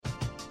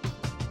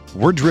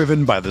We're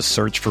driven by the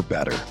search for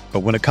better. But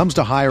when it comes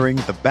to hiring,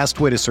 the best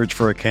way to search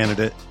for a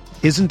candidate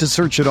isn't to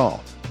search at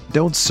all.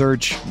 Don't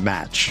search,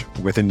 match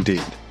with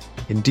Indeed.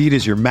 Indeed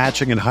is your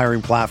matching and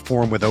hiring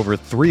platform with over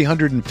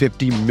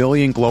 350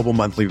 million global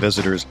monthly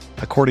visitors,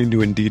 according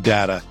to Indeed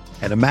data,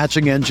 and a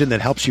matching engine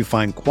that helps you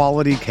find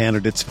quality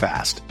candidates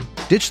fast.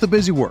 Ditch the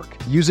busy work.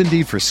 Use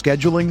Indeed for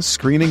scheduling,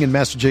 screening, and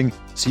messaging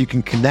so you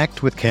can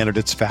connect with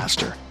candidates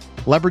faster.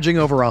 Leveraging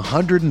over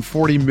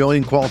 140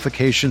 million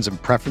qualifications and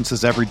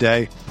preferences every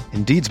day,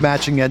 Indeed's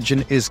matching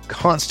engine is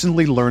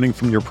constantly learning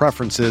from your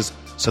preferences,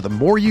 so the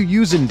more you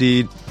use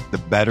Indeed, the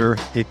better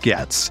it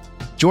gets.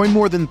 Join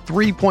more than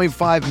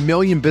 3.5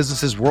 million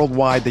businesses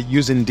worldwide that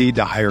use Indeed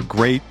to hire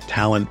great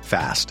talent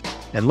fast.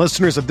 And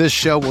listeners of this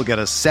show will get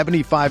a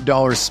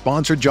 $75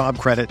 sponsored job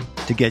credit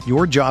to get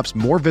your jobs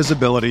more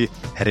visibility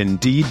at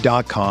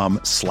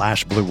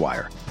Indeed.com/Blue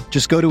Wire.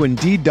 Just go to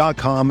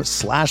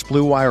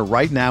Indeed.com/Blue Wire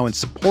right now and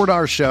support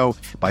our show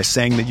by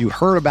saying that you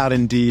heard about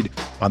Indeed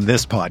on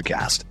this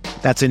podcast.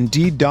 That's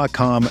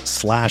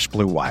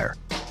Indeed.com/Blue Wire.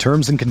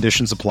 Terms and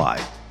conditions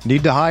apply.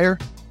 Need to hire?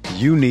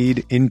 You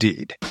need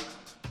Indeed.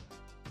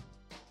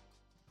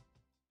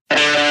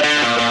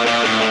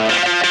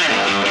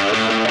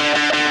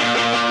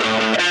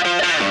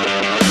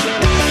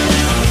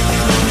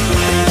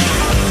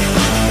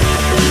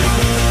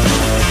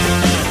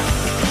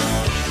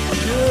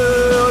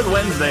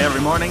 Wednesday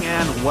every morning,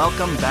 and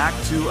welcome back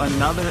to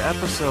another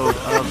episode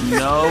of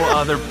No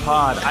Other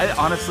Pod. I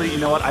honestly, you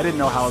know what? I didn't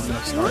know how I was going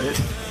to start it.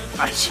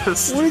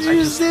 What did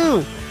you just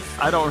do?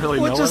 I don't really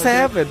know what just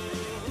happened.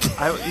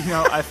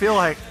 I feel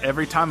like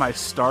every time I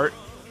start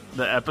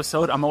the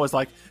episode, I'm always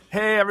like,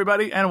 "Hey,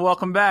 everybody, and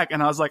welcome back."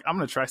 And I was like, "I'm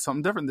going to try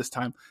something different this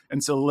time."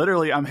 And so,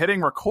 literally, I'm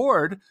hitting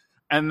record,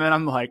 and then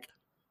I'm like,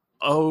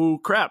 "Oh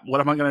crap! What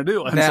am I going to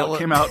do?" And so it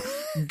came out,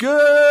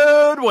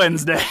 "Good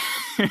Wednesday."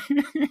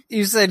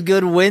 You said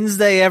 "Good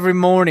Wednesday" every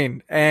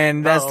morning,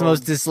 and that's the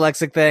most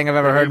dyslexic thing I've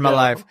ever heard in my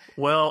life.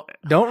 Well,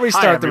 don't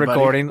restart the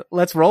recording.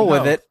 Let's roll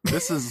with it.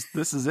 This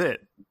is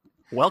it.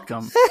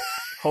 Welcome.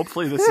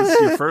 Hopefully, this is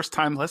your first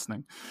time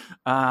listening.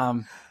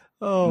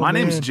 My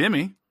name's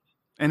Jimmy,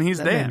 and he's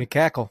that Dan. Made me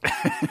cackle.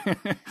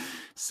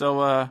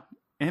 So,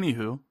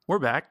 anywho, we're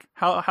back.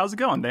 How's it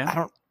going, Dan?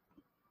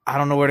 I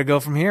don't know where to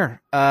go from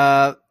here.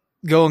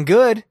 Going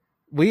good.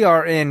 We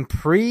are in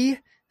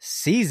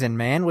pre-season,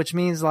 man, which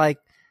means like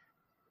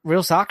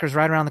real soccer's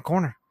right around the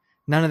corner.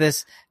 None of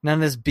this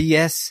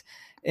BS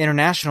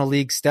international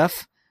league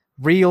stuff.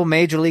 Real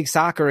Major League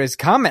Soccer is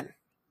coming.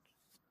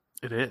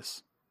 It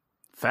is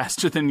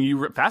faster than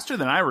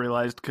I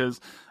realized, because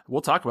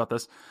we'll talk about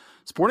this.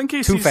 Sporting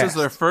KC says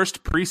their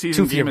first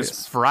preseason game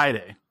is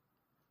Friday.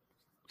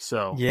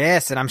 So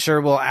yes, and I'm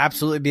sure we'll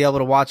absolutely be able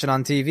to watch it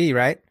on TV,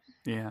 right?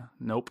 Yeah.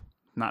 Nope.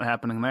 Not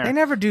happening there. They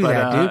never do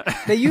that, dude.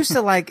 They used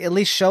to like at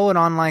least show it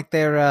on like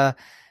their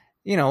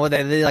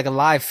they like a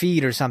live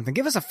feed or something.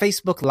 Give us a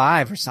Facebook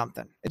Live or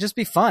something. It'd just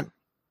be fun.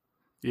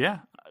 Yeah.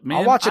 Man,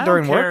 I'll watch it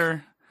during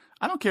work.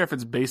 I don't care if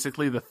it's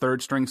basically the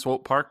third string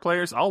Swope Park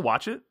players. I'll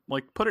watch it.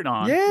 Like, put it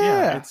on.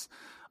 Yeah. It's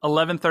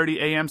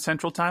 11:30 a.m.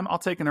 Central Time. I'll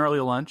take an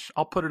early lunch.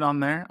 I'll put it on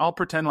there. I'll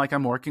pretend like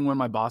I'm working when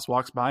my boss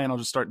walks by, and I'll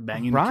just start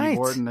banging the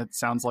keyboard, and it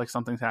sounds like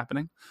something's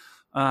happening.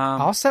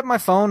 I'll set my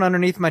phone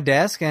underneath my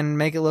desk and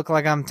make it look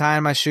like I'm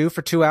tying my shoe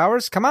for 2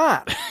 hours. Come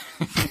on.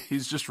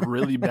 He's just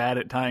really bad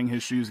at tying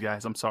his shoes,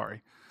 guys. I'm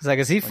sorry. It's like,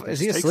 is he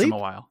takes asleep? him a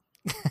while.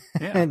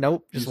 Yeah.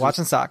 Nope. Just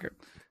watching soccer.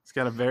 He's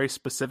got a very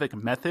specific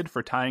method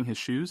for tying his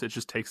shoes. It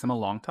just takes him a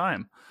long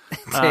time. It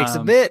takes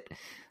a bit.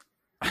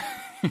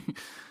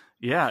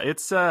 Yeah,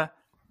 it's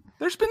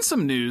there's been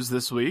some news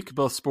this week,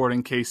 both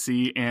Sporting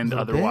KC and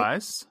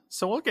otherwise.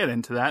 So we'll get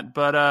into that.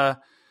 But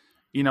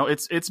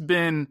it's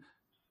been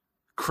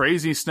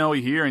crazy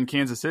snowy here in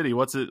Kansas City.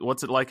 What's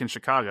it like in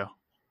Chicago?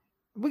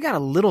 We got a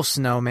little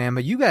snow, man,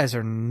 but you guys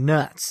are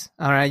nuts.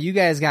 All right, you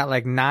guys got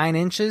like 9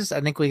 inches. I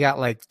think we got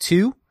like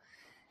 2.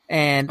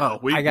 And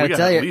I got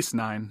tell you, at least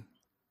 9.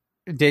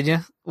 Did you?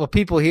 Well,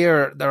 people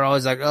here, they're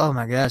always like, "Oh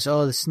my gosh,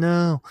 oh the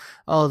snow,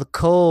 oh the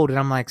cold," and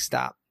I'm like,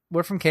 "Stop.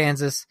 We're from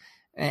Kansas,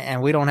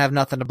 and we don't have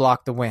nothing to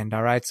block the wind.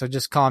 All right, so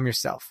just calm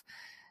yourself."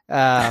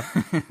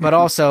 But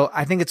also,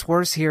 I think it's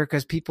worse here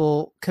because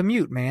people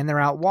commute, man. They're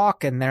out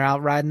walking, they're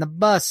out riding the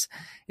bus.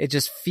 It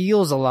just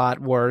feels a lot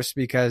worse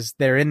because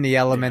they're in the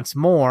elements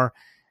more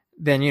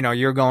than,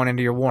 you're going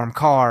into your warm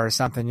car or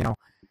something,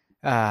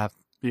 Yeah.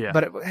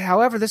 But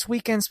however, this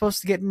weekend's supposed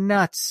to get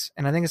nuts,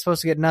 and I think it's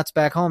supposed to get nuts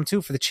back home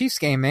too for the Chiefs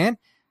game, man.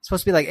 It's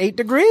supposed to be like 8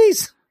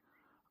 degrees.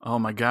 Oh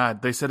my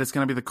God. They said it's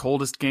going to be the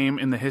coldest game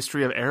in the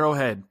history of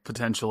Arrowhead,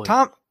 potentially.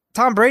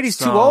 Tom Brady's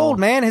too old,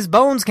 man. His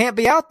bones can't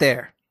be out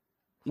there.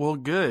 Well,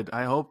 good.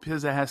 I hope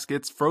his ass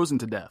gets frozen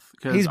to death,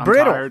 because I'm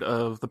brittle. tired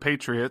of the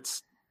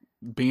Patriots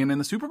being in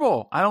the Super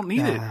Bowl. I don't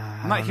need it.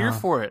 I'm not here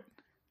for it.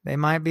 They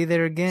might be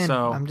there again.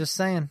 So, I'm just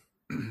saying.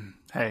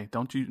 Hey,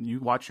 don't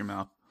you watch your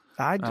mouth.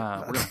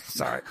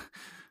 Sorry,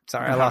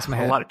 I lost my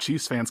head. A lot of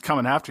Chiefs fans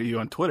coming after you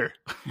on Twitter.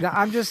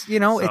 I'm just,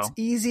 it's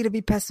easy to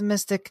be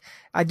pessimistic.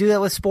 I do that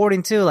with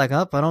sporting too. Like,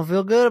 I don't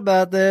feel good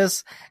about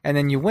this. And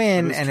then you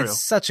win, and it's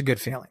such a good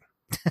feeling.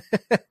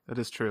 That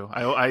is true.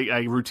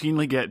 I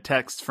routinely get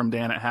texts from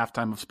Dan at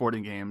halftime of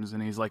sporting games,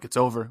 and he's like, "It's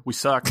over. We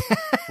suck.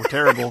 We're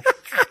terrible."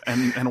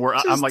 And I'm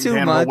like,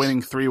 "Dan, we're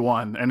winning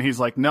 3-1," and he's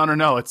like,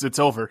 "No, it's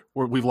over.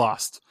 We've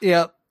lost."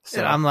 Yep. So.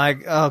 And I'm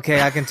like,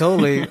 okay, I can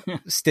totally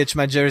stitch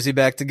my jersey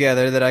back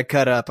together that I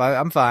cut up.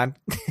 I'm fine.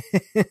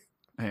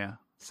 Yeah.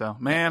 So,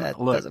 man,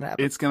 look,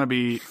 it's going to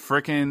be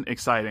freaking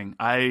exciting.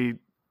 I,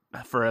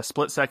 for a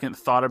split second,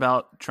 thought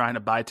about trying to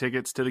buy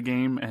tickets to the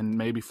game and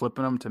maybe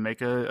flipping them to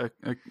make a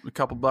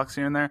couple bucks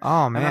here and there.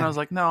 Oh, man. And then I was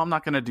like, no, I'm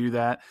not going to do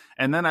that.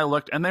 And then I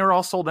looked, and they were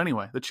all sold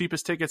anyway. The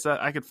cheapest tickets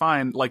that I could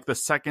find, like the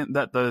second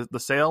that the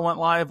sale went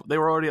live, they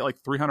were already at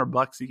like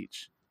 $300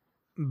 each.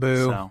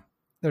 Boo. So,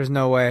 there's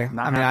no way.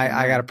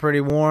 I got a pretty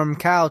warm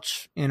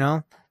couch, you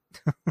know?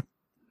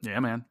 Yeah,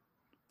 man.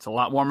 It's a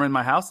lot warmer in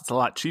my house. It's a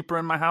lot cheaper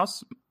in my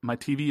house. My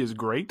TV is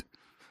great.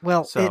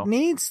 Well, it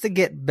needs to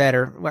get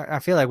better. I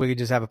feel like we could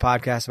just have a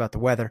podcast about the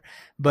weather,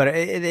 but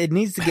it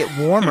needs to get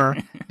warmer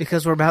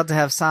because we're about to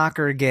have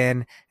soccer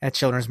again at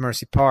Children's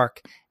Mercy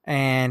Park.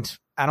 And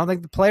I don't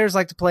think the players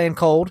like to play in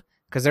cold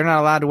because they're not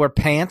allowed to wear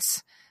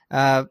pants.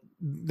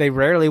 They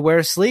rarely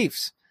wear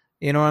sleeves.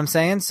 You know what I'm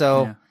saying?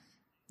 So yeah.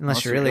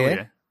 unless you're really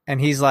it. And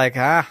he's like,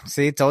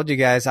 see, told you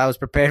guys I was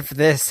prepared for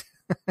this.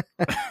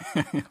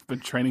 I've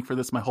been training for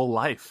this my whole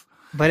life.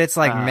 But it's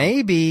like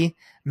maybe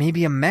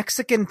a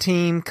Mexican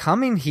team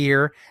coming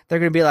here, they're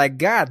going to be like,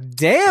 God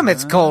damn,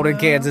 it's cold in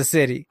Kansas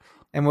City.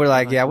 And we're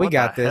like, yeah, we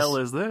got this. What the hell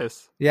is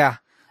this? Yeah.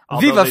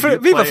 Although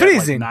Viva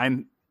freezing.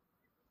 Like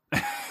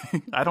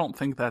I don't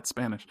think that's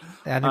Spanish.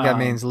 I think that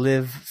means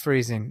live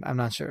freezing. I'm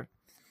not sure.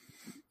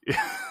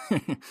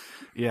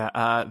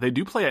 Yeah, they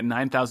do play at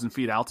 9,000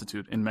 feet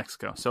altitude in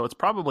Mexico, so it's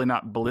probably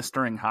not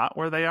blistering hot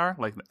where they are.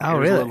 Like, the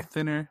air's a little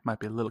thinner, might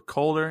be a little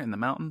colder in the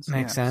mountains.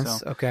 Makes sense.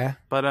 So. Okay.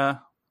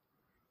 But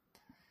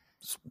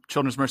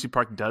Children's Mercy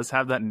Park does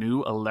have that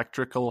new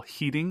electrical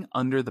heating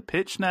under the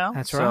pitch now.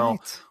 That's right.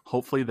 So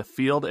hopefully the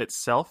field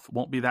itself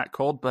won't be that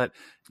cold. But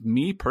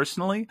me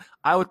personally,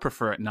 I would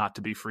prefer it not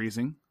to be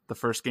freezing the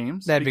first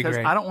games. That'd be great.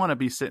 Because I don't want to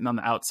be sitting on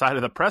the outside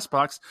of the press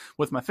box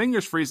with my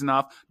fingers freezing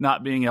off,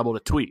 not being able to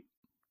tweet.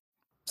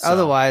 So.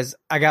 Otherwise,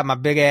 I got my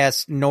big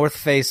ass North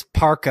Face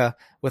parka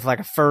with like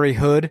a furry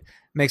hood.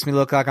 Makes me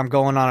look like I'm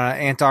going on an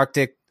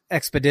Antarctic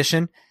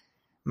expedition.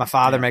 My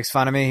father makes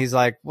fun of me. He's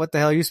like, "What the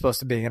hell are you supposed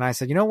to be?" And I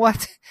said, "You know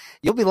what?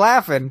 You'll be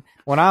laughing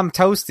when I'm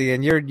toasty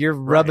and you're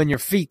rubbing your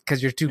feet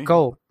because you're too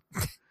cold."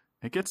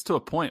 It gets to a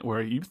point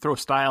where you throw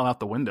style out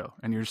the window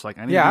and you're just like,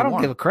 I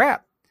don't give a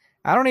crap.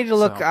 I don't need to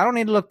look. I don't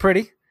need to look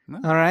pretty. No,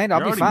 all right,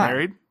 I'll be fine.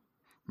 Married.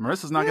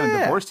 Marissa's not going to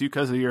divorce you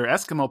because of your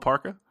Eskimo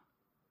parka.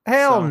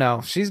 Hell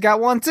no. She's got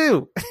one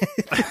too.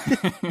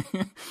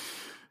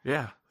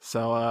 Yeah.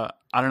 So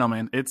I don't know,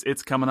 man.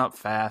 It's coming up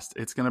fast.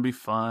 It's going to be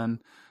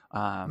fun.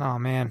 Oh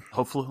man.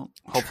 Hopefully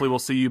we'll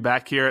see you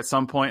back here at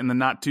some point in the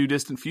not too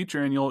distant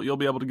future, and you'll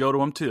be able to go to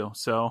them too.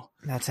 So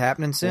that's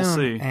happening soon. We'll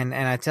see. And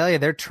I tell you,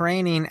 they're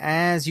training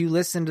as you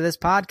listen to this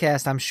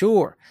podcast, I'm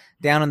sure,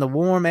 down in the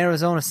warm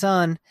Arizona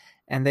sun,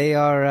 and they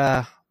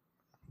are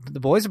the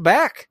boys are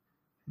back.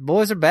 The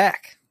boys are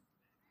back.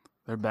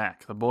 They're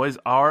back. The boys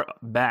are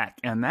back.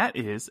 And that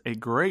is a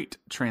great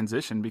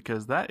transition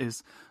because that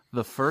is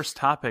the first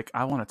topic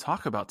I want to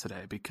talk about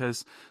today,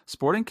 because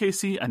Sporting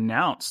KC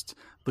announced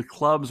the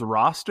club's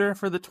roster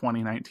for the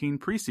 2019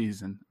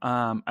 preseason,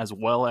 as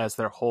well as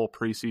their whole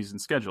preseason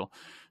schedule.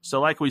 So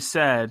like we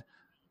said,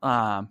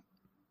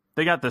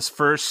 they got this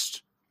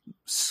first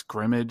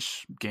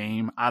scrimmage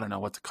game, I don't know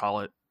what to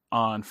call it,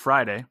 on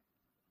Friday.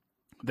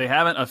 They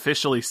haven't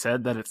officially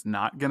said that it's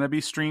not going to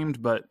be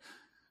streamed, but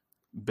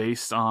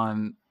based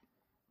on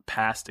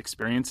past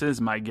experiences,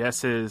 my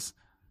guess is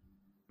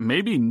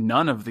maybe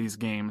none of these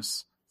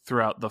games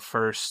throughout the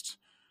first,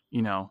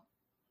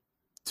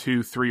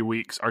 2-3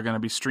 weeks are going to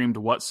be streamed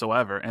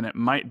whatsoever. And it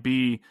might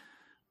be,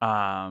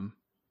 I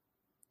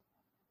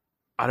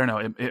don't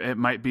know, it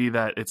might be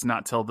that it's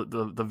not till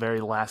the very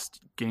last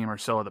game or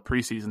so of the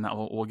preseason that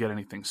we'll get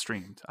anything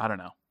streamed. I don't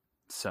know.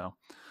 So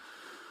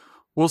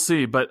we'll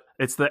see. But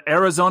it's the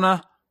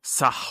Arizona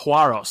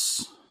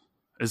Saguaros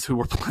is who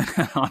we're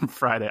playing on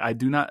Friday.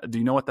 Do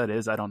you know what that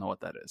is? I don't know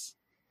what that is.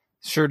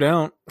 Sure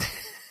don't.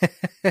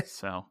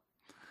 So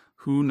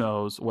who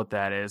knows what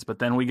that is? But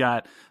then we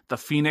got the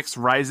Phoenix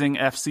Rising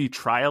FC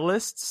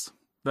trialists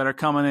that are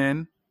coming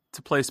in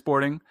to play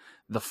Sporting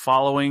the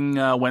following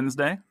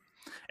Wednesday.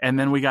 And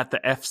then we got the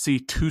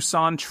FC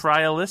Tucson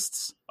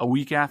trialists a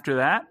week after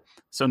that.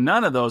 So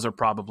none of those are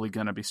probably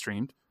going to be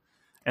streamed.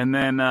 And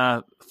then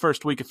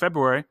first week of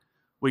February,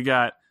 we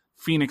got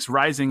Phoenix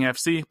Rising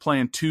FC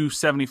playing 2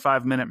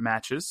 75-minute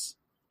matches.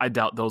 I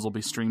doubt those will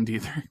be streamed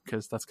either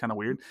because that's kind of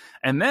weird.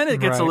 And then it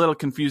gets a little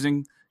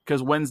confusing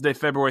because Wednesday,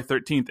 February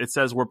 13th, it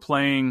says we're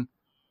playing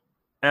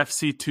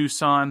FC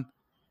Tucson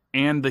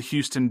and the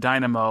Houston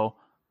Dynamo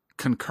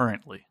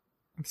concurrently.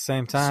 At the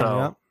same time, so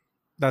yep.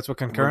 That's what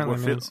concurrently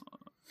means.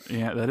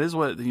 Yeah, that is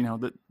what,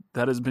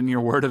 that has been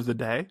your word of the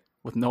day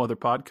with no other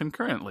pod,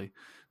 concurrently.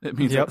 It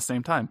means at the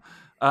same time.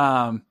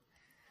 I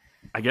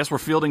guess we're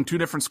fielding 2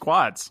 different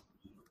squads.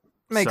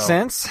 Makes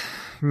sense.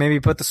 Maybe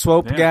put the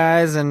Swope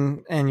guys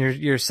and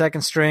your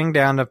second string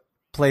down to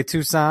play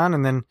Tucson,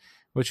 and then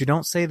what you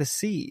don't say the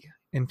C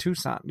in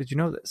Tucson. Did you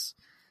know this?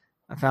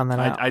 I found that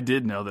out. I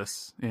did know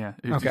this. Yeah.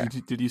 Okay.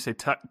 Did you say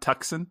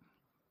Tucson?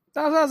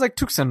 I was like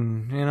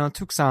Tucson,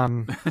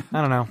 Tucson.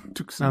 I don't know.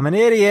 Tucson. I'm an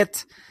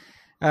idiot.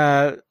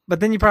 But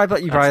then you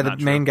probably the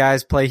true. main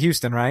guys play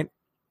Houston, right?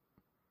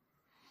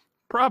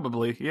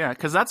 Probably, yeah.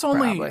 Because that's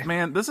only,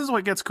 man, this is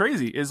what gets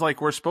crazy, is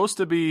like we're supposed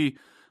to be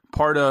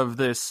part of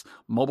this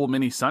Mobile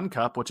Mini Sun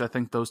Cup, which I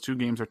think those two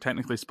games are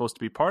technically supposed to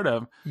be part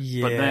of.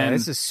 Yeah, but then,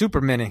 this is super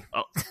mini.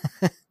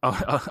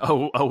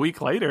 a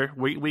week later,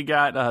 we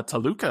got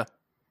Toluca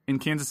in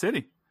Kansas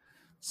City.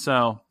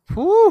 So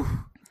Whew.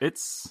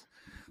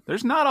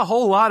 there's not a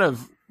whole lot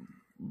of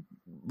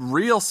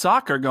real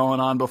soccer going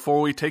on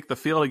before we take the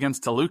field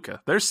against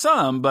Toluca. There's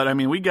some, but I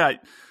mean, we got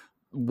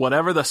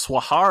whatever the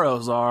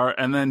Suajaros are,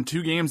 and then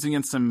 2 games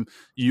against some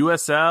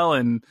USL,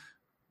 and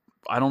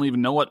I don't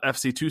even know what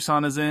FC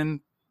Tucson is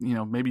in.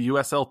 Maybe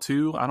USL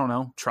 2. I don't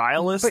know.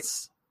 Trialists.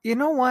 But you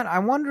know what? I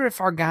wonder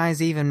if our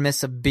guys even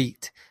miss a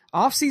beat.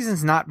 Off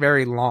season's not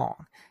very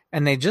long,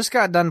 and they just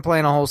got done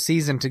playing a whole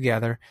season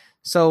together.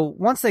 So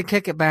once they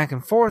kick it back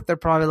and forth, they're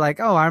probably like,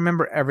 oh, I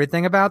remember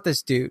everything about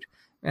this dude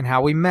and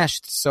how we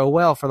meshed so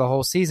well for the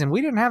whole season.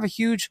 We didn't have a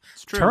huge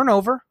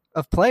turnover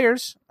of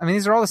players. I mean,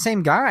 these are all the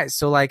same guys.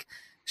 So, like,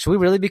 should we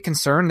really be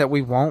concerned that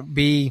we won't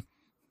be,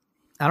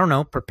 I don't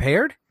know,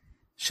 prepared?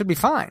 Should be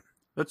fine.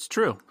 That's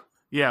true.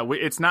 Yeah,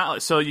 it's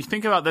not. So you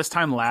think about this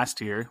time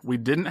last year, we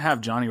didn't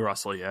have Johnny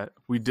Russell yet.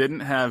 We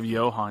didn't have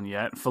Johan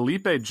yet.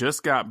 Felipe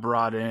just got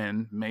brought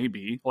in,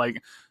 maybe.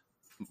 Like,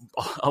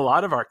 a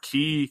lot of our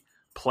key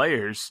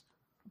players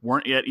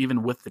weren't yet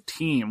even with the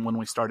team when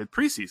we started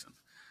preseason.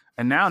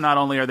 And now not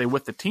only are they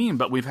with the team,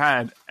 but we've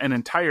had an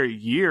entire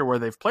year where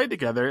they've played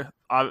together,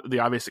 the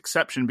obvious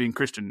exception being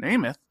Christian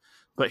Nemeth,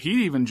 but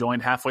he even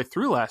joined halfway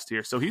through last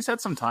year. So he's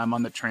had some time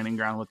on the training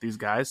ground with these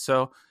guys.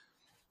 So,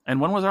 and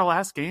when was our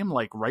last game?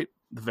 Like right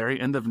the very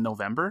end of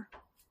November?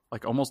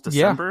 Like almost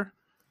December?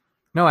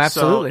 Yeah. No,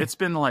 absolutely. So it's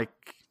been like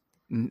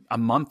a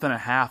month and a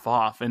half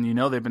off, and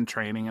they've been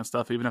training and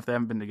stuff, even if they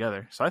haven't been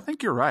together. So I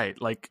think you're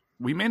right. Like,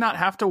 we may not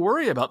have to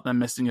worry about them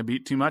missing a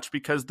beat too much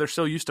because they're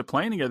so used to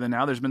playing together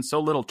now. There's been so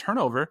little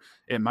turnover.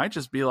 It might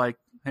just be like,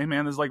 hey,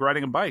 man, this is like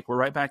riding a bike. We're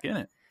right back in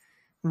it.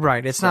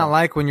 Right. It's not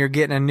like when you're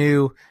getting a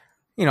new,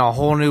 a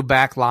whole new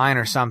back line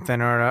or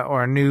something,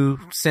 or a new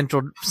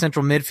central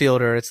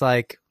midfielder. It's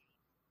like,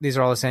 these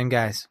are all the same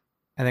guys.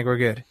 I think we're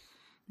good.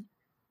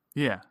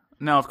 Yeah.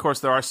 Now, of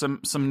course, there are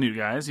some new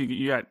guys.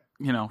 You got,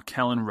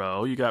 Kellen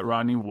Rowe. You got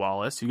Rodney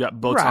Wallace. You got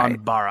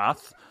Botan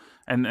Barath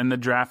and the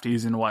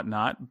draftees and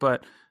whatnot.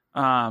 But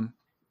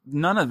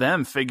none of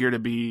them figure to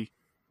be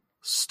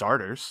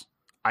starters.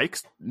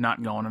 Ike's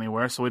not going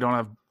anywhere, so we don't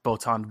have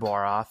Botan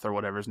Barath or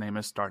whatever his name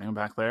is starting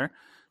back there.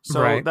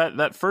 So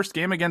that first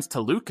game against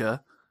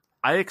Toluca,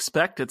 I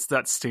expect it's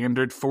that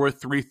standard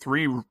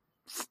 4-3-3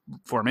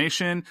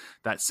 formation,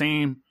 that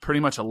same pretty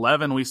much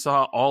 11 we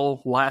saw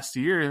all last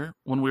year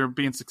when we were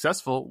being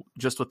successful,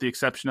 just with the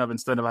exception of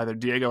instead of either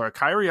Diego or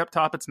Kyrie up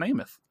top, it's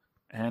Nemeth.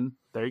 And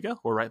there you go.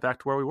 We're right back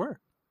to where we were.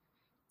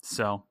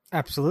 So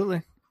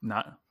absolutely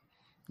not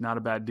a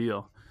bad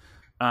deal.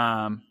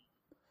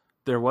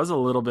 There was a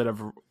little bit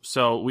of,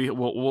 so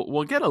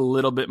we'll get a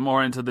little bit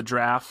more into the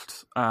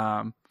draft.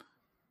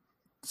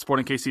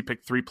 Sporting KC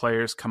picked 3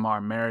 players: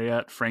 Kamar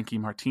Marriott, Frankie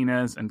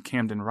Martinez, and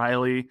Camden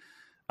Riley.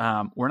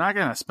 We're not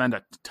going to spend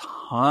a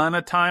ton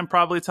of time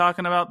probably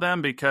talking about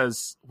them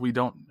because we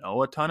don't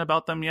know a ton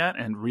about them yet,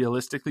 and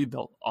realistically,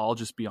 they'll all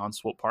just be on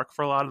Swope Park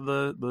for a lot of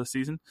the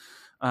season.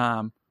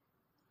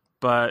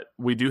 But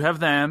we do have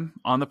them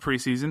on the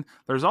preseason.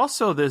 There's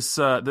also this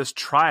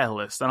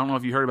trialist. I don't know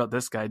if you heard about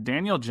this guy,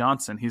 Daniel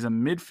Johnson. He's a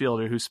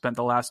midfielder who spent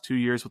the last 2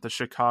 years with the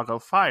Chicago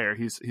Fire.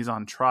 He's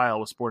on trial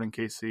with Sporting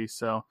KC.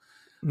 So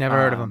never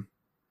heard of him.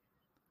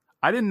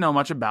 I didn't know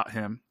much about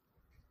him.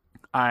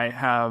 I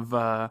have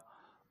a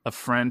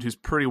friend who's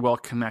pretty well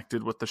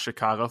connected with the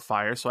Chicago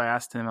Fire. So I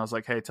asked him, I was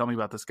like, hey, tell me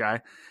about this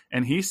guy.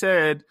 And he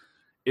said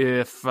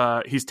if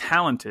he's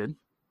talented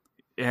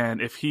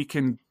and if he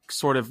can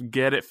sort of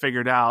get it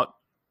figured out,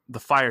 the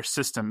Fire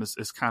system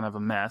is kind of a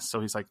mess. So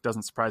he's like,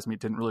 doesn't surprise me.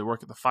 It didn't really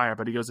work at the Fire,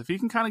 but he goes, if he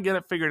can kind of get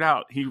it figured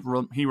out,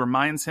 he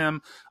reminds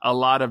him a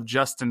lot of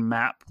Justin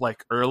Mapp,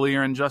 like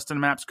earlier in Justin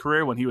Mapp's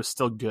career when he was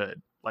still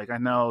good. Like, I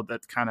know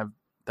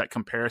that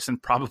comparison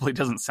probably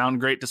doesn't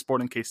sound great to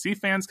Sporting KC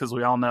fans because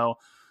we all know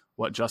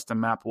what Justin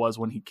Mapp was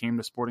when he came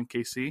to Sporting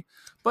KC,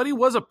 but he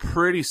was a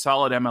pretty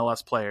solid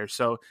MLS player.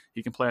 So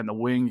he can play on the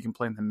wing, he can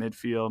play in the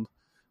midfield.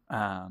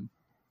 I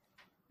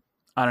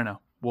don't know.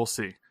 We'll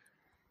see.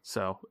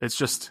 So it's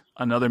just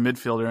another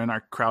midfielder in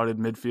our crowded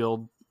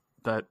midfield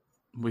that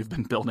we've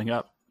been building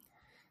up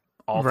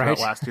all throughout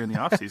last year in the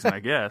offseason, I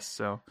guess.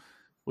 So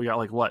we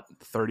got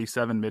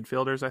 37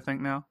 midfielders, I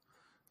think now.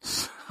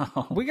 So,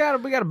 we got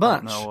a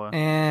bunch,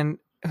 and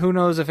who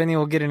knows if any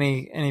will get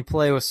any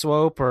play with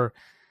Swope or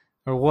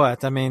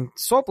what. I mean,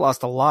 Swope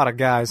lost a lot of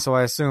guys, so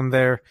I assume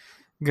they're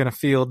going to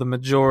field the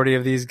majority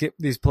of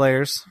these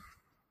players.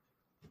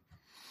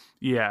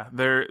 Yeah,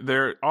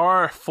 there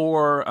are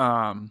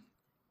 4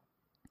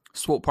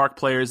 Swope Park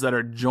players that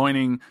are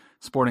joining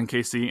Sporting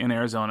KC in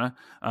Arizona.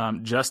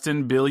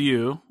 Justin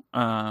Bilyeu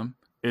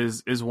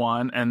is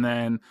one, and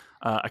then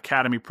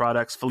Academy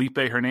products: Felipe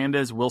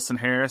Hernandez, Wilson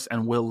Harris,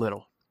 and Will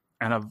Little.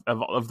 And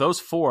of those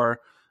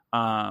 4,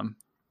 I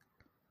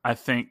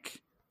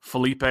think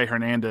Felipe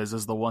Hernandez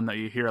is the one that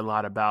you hear a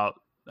lot about.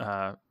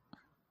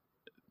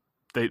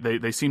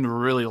 They seem to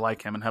really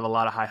like him and have a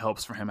lot of high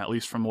hopes for him, at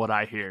least from what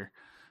I hear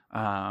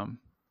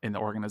in the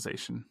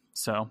organization.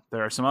 So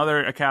there are some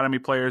other Academy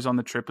players on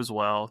the trip as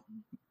well.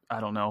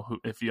 I don't know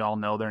if you all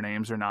know their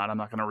names or not. I'm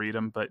not going to read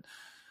them, but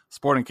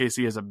Sporting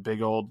KC has a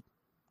big old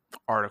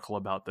article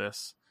about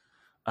this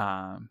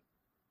on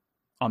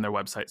their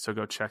website, so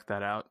go check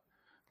that out.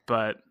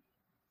 But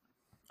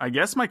I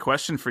guess my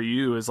question for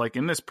you is, like,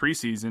 in this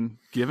preseason,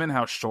 given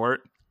how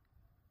short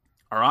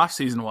our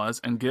offseason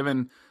was and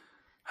given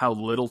how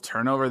little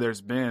turnover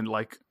there's been,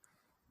 like,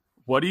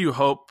 what do you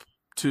hope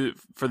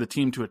for the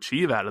team to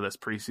achieve out of this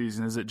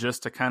preseason? Is it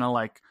just to kind of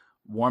like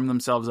warm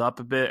themselves up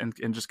a bit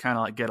and just kind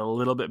of like get a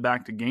little bit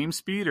back to game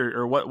speed,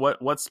 or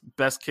what's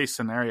best case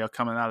scenario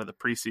coming out of the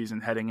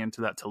preseason heading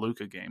into that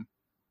Toluca game?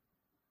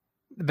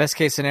 The best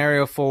case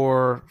scenario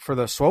for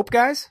the Swope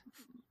guys?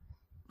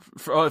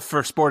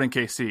 For Sporting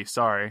KC,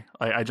 sorry,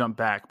 I jumped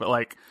back, but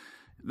like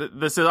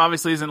this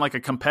obviously isn't like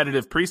a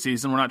competitive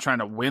preseason. We're not trying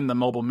to win the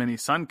Mobile Mini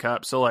Sun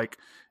Cup, so like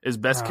is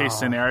best case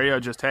scenario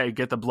just, hey,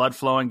 get the blood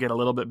flowing, get a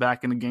little bit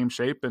back into game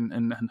shape,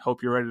 and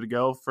hope you're ready to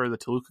go for the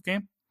Toluca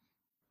game?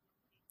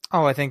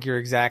 Oh, I think you're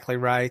exactly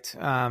right.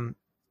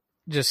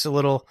 Just a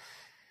little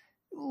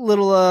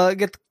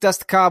get dust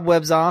the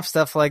cobwebs off,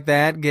 stuff like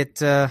that. Get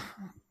the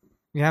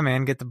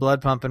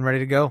blood pumping, ready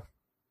to go.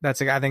 I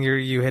think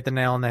you hit the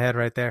nail on the head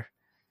right there.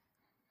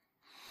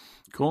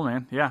 Cool,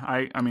 man. Yeah,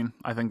 I mean,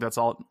 I think that's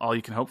all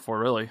you can hope for,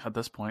 really, at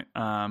this point.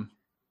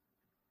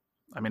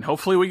 I mean,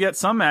 hopefully we get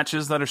some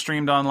matches that are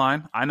streamed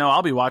online. I know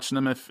I'll be watching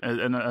them,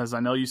 and as I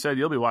know you said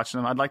you'll be watching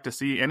them. I'd like to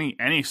see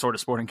any sort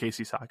of Sporting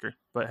KC soccer,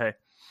 but hey,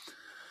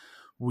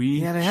 they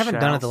haven't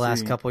done it the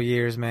last couple of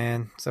years,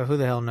 man. So who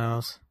the hell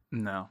knows?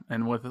 No,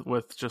 and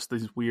with just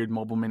these weird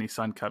Mobile Mini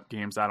Sun Cup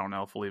games, I don't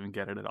know if we'll even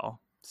get it at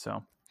all.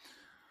 So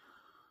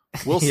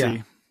we'll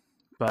see.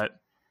 But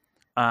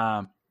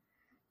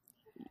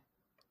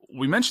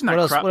we mentioned that.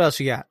 What else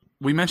you got?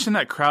 We mentioned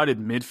that crowded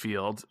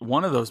midfield.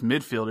 One of those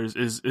midfielders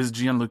is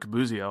Gianluca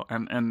Buzio,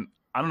 and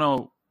I don't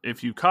know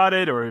if you caught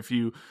it or if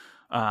you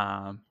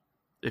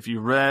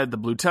read the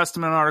Blue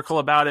Testament article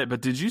about it,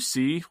 but did you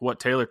see what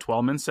Taylor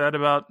Twellman said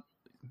about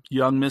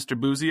young Mr.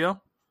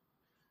 Buzio?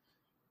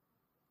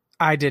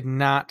 I did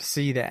not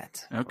see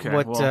that. Okay,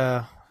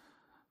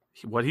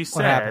 what he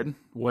said.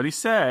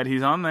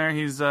 He's on there.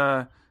 He's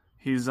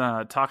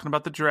talking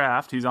about the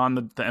draft. He's on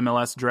the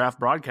MLS draft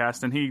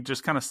broadcast, and he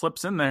just kind of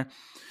slips in there.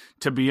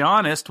 To be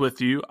honest with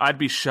you, I'd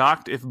be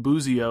shocked if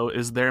Buzio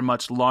is there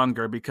much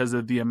longer because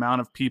of the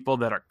amount of people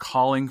that are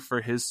calling for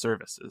his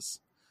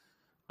services.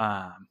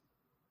 Man,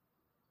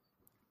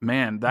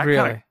 that really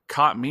kind of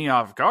caught me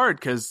off guard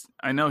because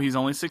I know he's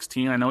only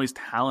 16. I know he's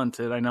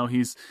talented. I know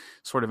he's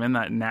sort of in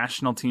that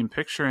national team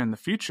picture in the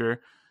future.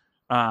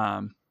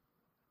 That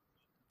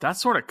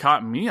sort of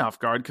caught me off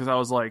guard because I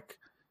was like,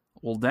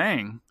 well,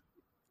 dang.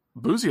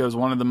 Buzio is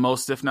one of the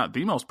most, if not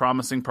the most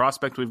promising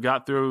prospect we've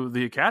got through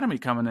the academy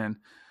coming in.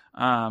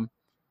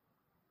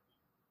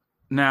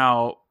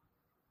 Now,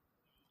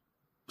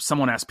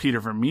 someone asked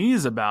Peter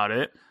Vermees about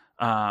it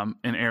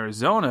in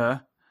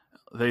Arizona.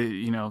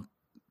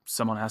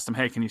 Someone asked him,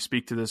 hey, can you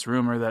speak to this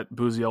rumor that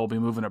Buzio will be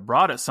moving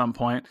abroad at some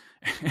point?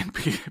 And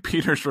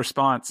Peter's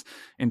response,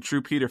 in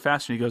true Peter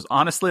fashion, he goes,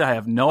 honestly, I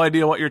have no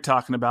idea what you're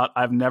talking about.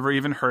 I've never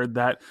even heard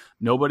that.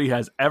 Nobody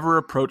has ever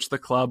approached the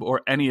club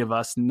or any of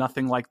us.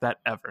 Nothing like that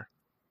ever.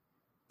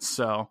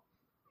 So.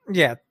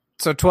 Yeah.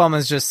 So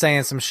Twellman's just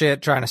saying some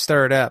shit, trying to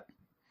stir it up.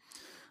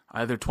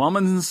 Either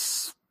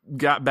Twellman's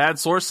got bad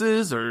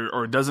sources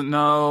or doesn't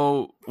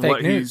know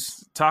what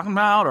he's talking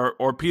about,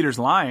 or Peter's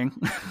lying.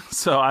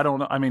 So I don't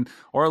know. I mean,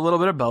 or a little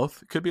bit of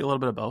both. It could be a little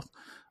bit of both.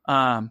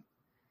 But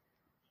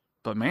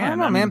man, I don't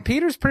know, man.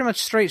 Peter's pretty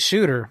much straight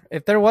shooter.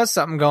 If there was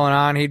something going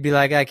on, he'd be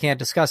like, I can't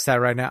discuss that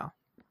right now.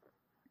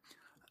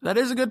 That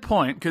is a good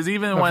point. Because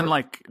even when,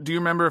 do you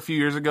remember a few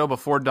years ago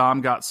before Dom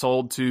got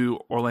sold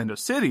to Orlando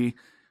City,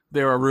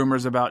 there were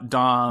rumors about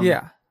Dom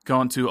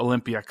going to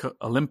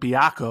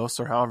Olympiacos,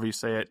 or however you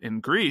say it,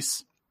 in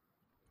Greece.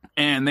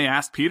 And they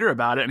asked Peter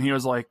about it, and he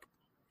was like,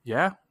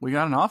 yeah, we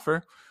got an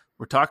offer.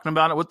 We're talking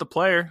about it with the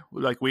player.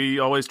 Like, we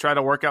always try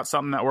to work out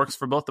something that works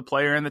for both the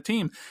player and the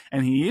team.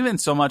 And he even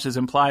so much as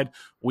implied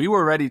we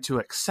were ready to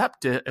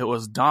accept it. It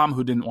was Dom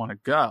who didn't want to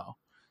go.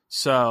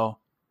 So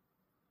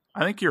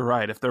I think you're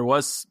right. If there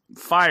was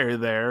fire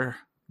there,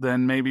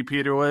 then maybe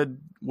Peter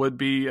would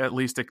be at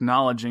least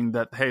acknowledging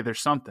that, hey,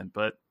 there's something.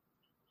 But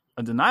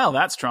a denial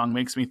that strong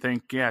makes me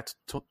think, yeah,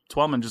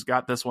 Twellman just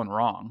got this one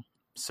wrong.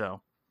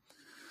 So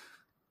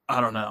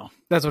I don't know.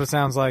 That's what it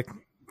sounds like.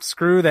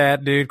 Screw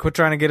that, dude. Quit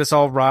trying to get us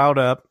all riled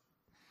up.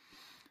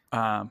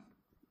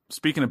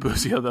 speaking of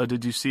Buzio, though,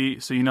 did you see?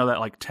 So you know that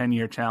like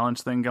 10-year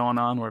challenge thing going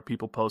on where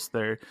people post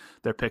their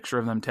picture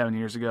of them 10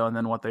 years ago and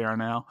then what they are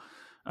now.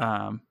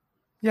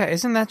 Yeah,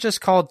 isn't that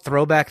just called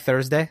Throwback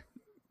Thursday?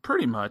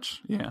 Pretty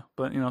much, yeah.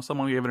 But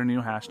someone gave it a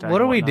new hashtag.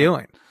 What are we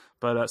doing?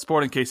 But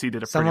Sporting KC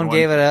did a someone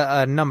pretty gave one. it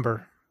a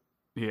number.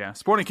 Yeah,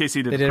 Sporting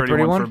KC did a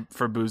pretty one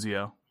for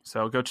Buzio.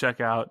 So go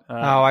check out.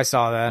 I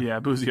saw that. Yeah,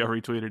 Buzio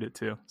retweeted it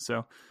too.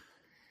 So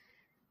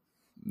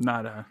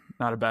not a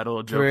bad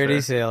little joke. Pretty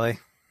there. silly.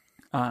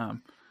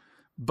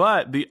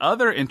 But the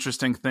other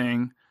interesting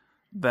thing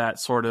that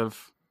sort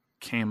of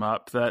came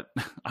up that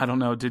I don't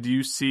know, did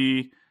you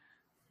see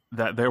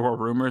that there were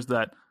rumors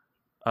that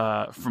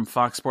from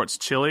Fox Sports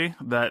Chile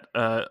that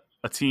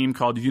a team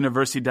called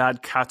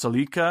Universidad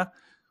Católica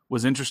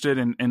was interested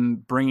in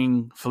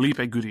bringing Felipe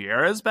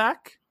Gutierrez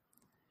back?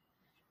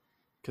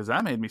 Because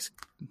that made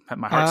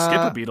my heart skip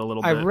a beat a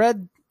little bit.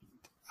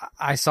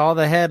 I saw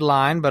the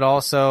headline, but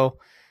also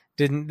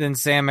then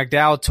Sam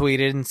McDowell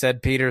tweeted and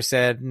said Peter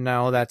said,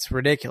 no, that's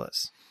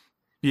ridiculous.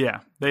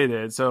 Yeah, they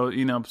did. So,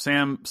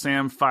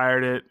 Sam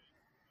fired it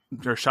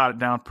or shot it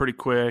down pretty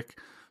quick.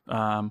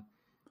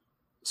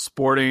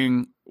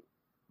 Sporting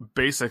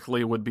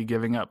basically would be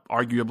giving up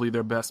arguably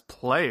their best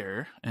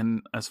player.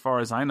 And as far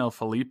as I know,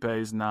 Felipe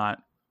is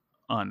not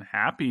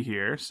unhappy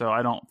here. So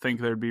I don't think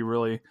there'd be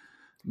really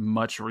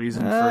much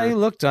reason for... He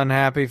looked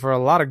unhappy for a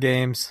lot of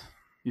games.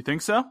 You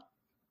think so?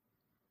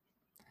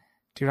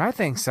 Dude, I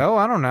think so.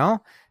 I don't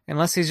know.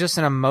 Unless he's just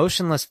an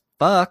emotionless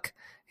fuck.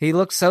 He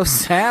looks so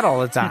sad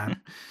all the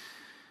time.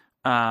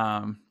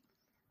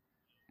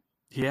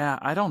 Yeah,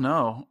 I don't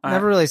know.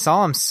 Never really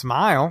saw him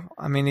smile.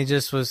 I mean, he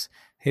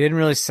didn't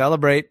really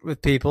celebrate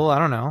with people. I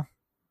don't know.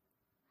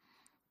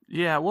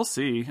 Yeah, we'll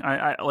see.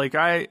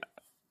 There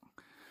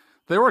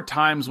were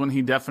times when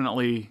he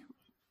definitely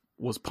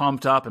was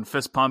pumped up and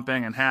fist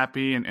pumping and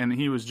happy, and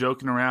he was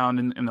joking around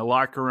in the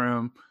locker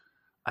room.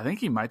 I think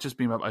he might just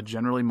be a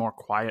generally more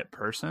quiet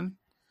person.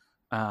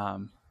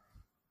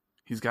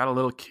 He's got a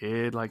little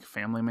kid, like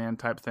family man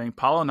type thing.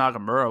 Paulo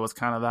Nagamura was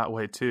kind of that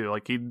way too.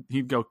 Like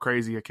he'd go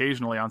crazy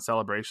occasionally on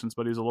celebrations,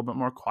 but he was a little bit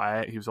more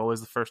quiet. He was always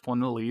the first one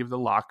to leave the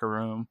locker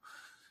room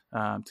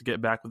to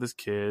get back with his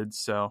kids.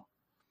 So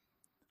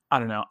I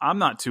don't know. I'm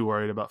not too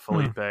worried about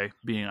Felipe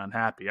being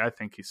unhappy. I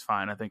think he's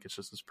fine. I think it's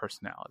just his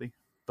personality.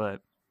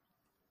 But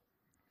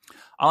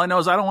all I know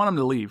is I don't want him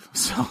to leave.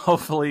 So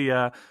hopefully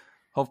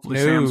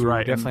Sam's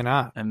right. Definitely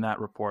not. And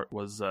that report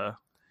was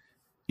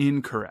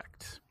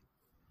incorrect.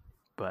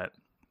 But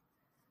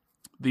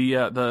the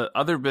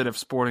other bit of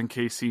Sporting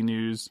KC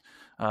news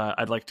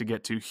I'd like to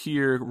get to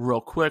here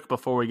real quick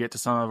before we get to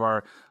some of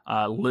our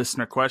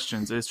listener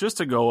questions is just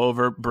to go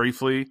over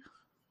briefly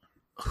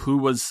who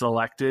was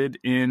selected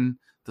in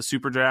the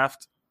Super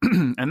Draft,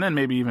 and then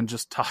maybe even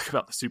just talk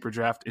about the Super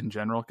Draft in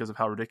general because of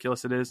how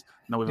ridiculous it is.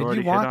 No, we've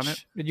already hit on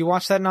it. Did you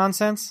watch that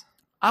nonsense?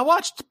 I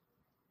watched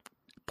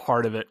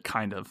part of it,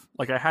 kind of.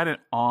 Like I had it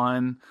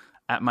on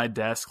at my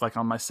desk, like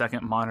on my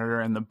second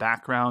monitor in the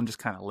background, just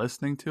kind of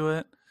listening to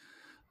it.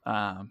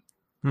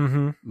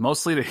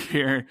 Mostly to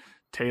hear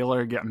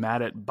Taylor get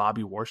mad at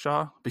Bobby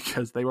Warshaw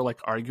because they were like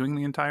arguing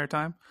the entire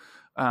time.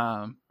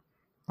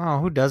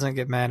 Who doesn't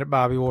get mad at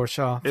Bobby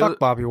Warshaw? Fuck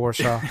Bobby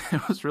Warshaw.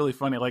 It was really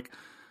funny. Like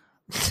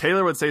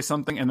Taylor would say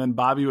something and then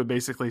Bobby would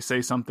basically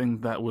say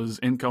something that was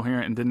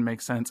incoherent and didn't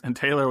make sense. And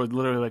Taylor would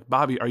literally like,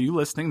 Bobby, are you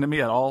listening to me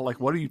at all? Like,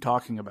 what are you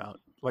talking about?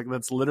 Like,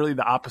 that's literally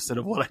the opposite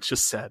of what I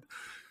just said.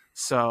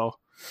 So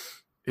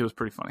it was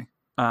pretty funny.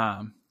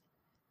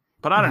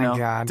 But I don't know.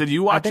 God. Did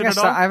you watch it at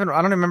all? I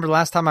don't remember the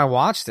last time I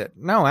watched it.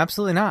 No,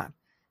 absolutely not.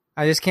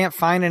 I just can't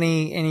find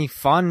any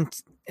fun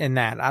in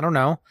that. I don't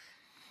know.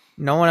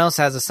 No one else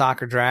has a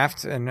soccer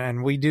draft,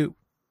 and we do.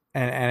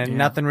 And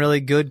nothing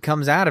really good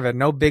comes out of it.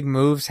 No big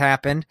moves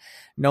happened.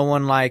 No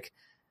one like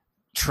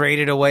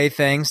traded away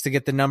things to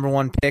get the number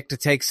one pick to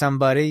take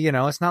somebody.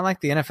 It's not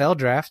like the NFL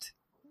draft.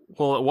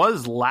 Well, it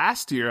was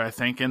last year, I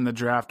think, in the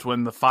draft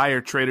when the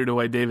Fire traded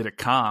away David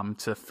Accam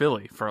to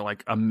Philly for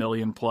like $1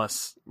 million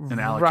plus in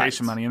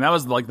allocation money. And that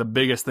was like the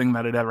biggest thing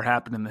that had ever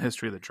happened in the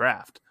history of the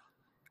draft.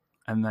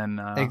 And then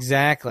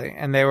exactly.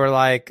 And they were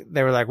like,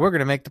 we're going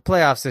to make the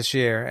playoffs this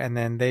year. And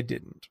then they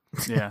didn't.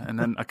 Yeah. And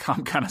then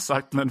Accam kind of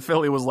sucked. And then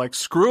Philly was like,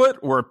 screw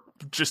it. We're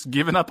just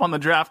giving up on the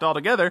draft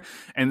altogether,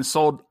 and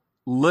sold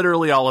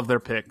literally all of their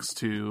picks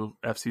to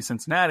FC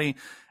Cincinnati.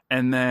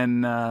 And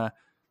then,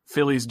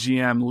 Philly's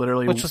GM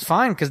literally... Which was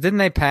fine, because didn't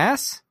they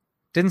pass?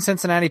 Didn't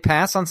Cincinnati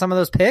pass on some of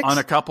those picks? On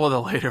a couple of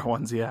the later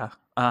ones, yeah.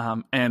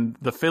 And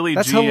the Philly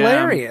That's GM...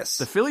 hilarious.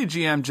 The Philly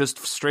GM just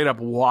straight up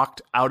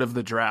walked out of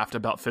the draft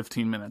about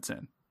 15 minutes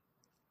in.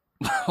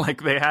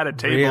 Like, they had a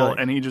table, Really?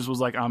 and he just was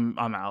like, I'm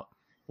out.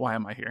 Why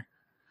am I here?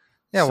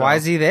 Yeah, So- why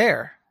is he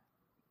there?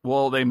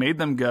 Well, they made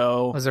them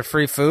go... Was there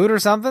free food or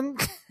something?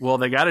 Well,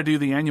 they got to do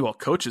the annual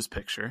coaches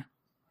picture,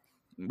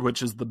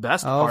 which is the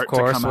best part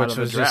course, to come out which of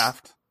the was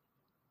draft.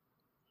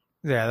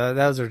 Yeah,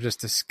 those are just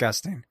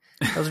disgusting.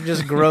 Those are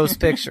just gross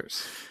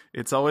pictures.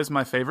 It's always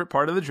my favorite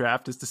part of the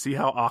draft is to see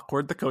how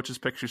awkward the coaches'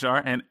 pictures are,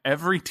 and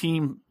every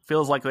team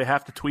feels like they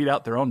have to tweet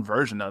out their own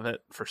version of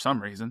it for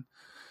some reason.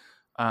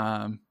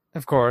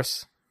 Of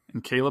course.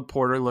 And Caleb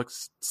Porter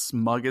looks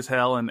smug as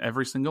hell in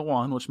every single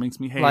one, which makes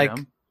me hate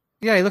him.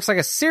 Yeah, he looks like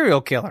a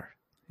serial killer.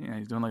 Yeah,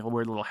 he's doing like a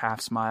weird little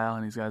half smile,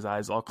 and he's got his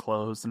eyes all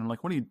closed. And I'm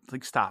like, what are you,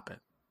 like, stop it.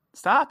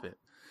 Stop it.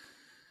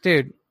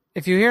 Dude,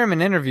 if you hear him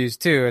in interviews,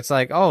 too, it's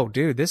like, oh,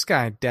 dude, this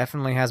guy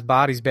definitely has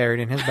bodies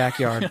buried in his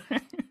backyard.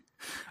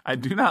 I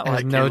do not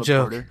like no Caleb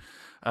joke. Porter.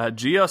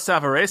 Gio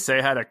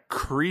Savarese had a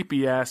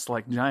creepy-ass,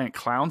 like, giant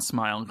clown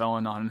smile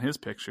going on in his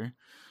picture.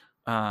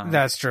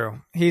 That's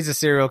true. He's a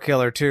serial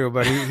killer, too,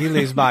 but he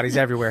leaves bodies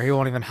everywhere. He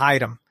won't even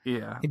hide them.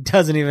 Yeah. He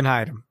doesn't even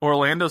hide them.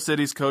 Orlando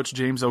City's coach,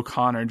 James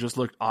O'Connor, just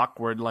looked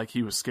awkward, like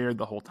he was scared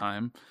the whole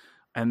time.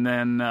 And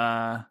then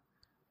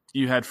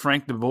you had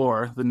Frank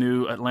DeBoer, the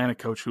new Atlanta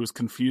coach, who was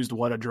confused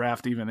what a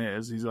draft even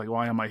is. He's like,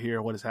 why am I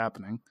here? What is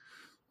happening?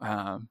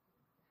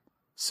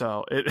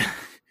 So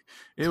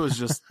it was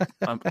just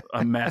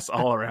a mess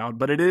all around.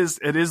 But it is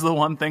the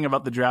one thing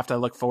about the draft I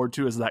look forward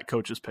to is that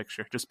coach's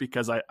picture, just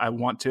because I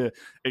want to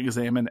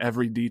examine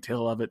every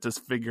detail of it to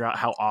figure out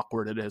how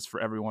awkward it is for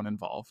everyone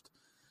involved.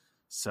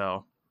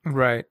 So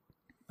right.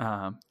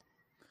 But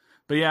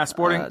yeah,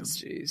 Sporting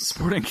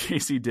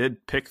KC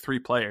did pick 3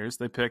 players.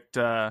 They picked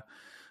Kamar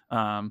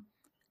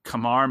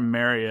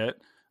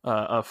Marriott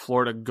of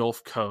Florida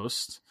Gulf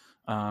Coast,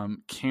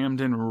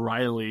 Camden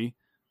Riley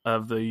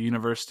of the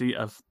University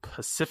of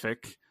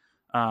Pacific,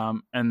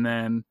 and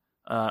then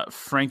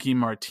Frankie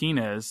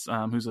Martinez,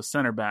 who's a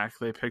center back.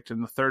 They picked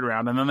in the 3rd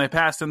round, and then they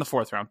passed in the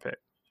 4th round pick.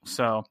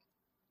 So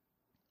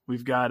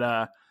we've got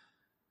a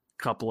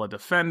couple of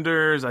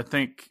defenders. I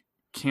think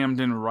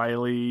Camden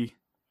Riley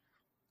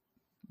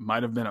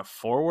might have been a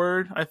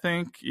forward, I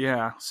think.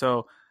 Yeah.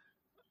 So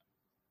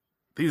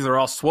these are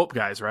all swope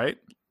guys, right?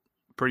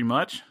 Pretty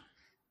much.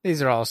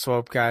 These are all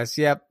swope guys.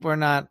 Yep. We're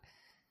not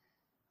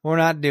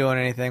doing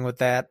anything with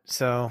that.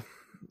 So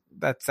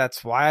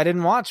that's why I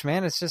didn't watch,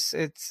 man. It's just,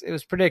 it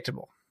was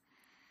predictable.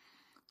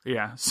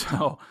 Yeah.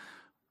 So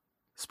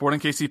Sporting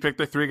KC picked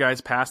the 3 guys,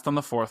 passed on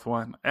the 4th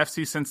one.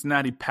 FC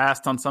Cincinnati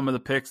passed on some of the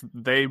picks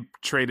they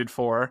traded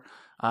for.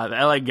 The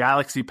LA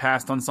Galaxy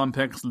passed on some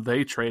picks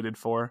they traded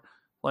for.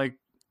 Like,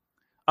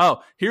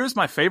 oh, here's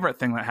my favorite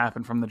thing that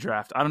happened from the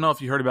draft. I don't know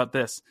if you heard about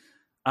this.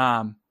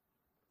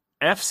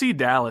 FC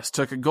Dallas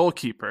took a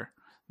goalkeeper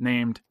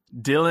named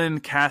Dylan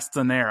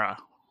Castanera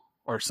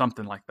or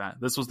something like that.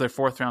 This was their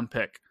 4th round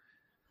pick.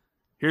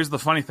 Here's the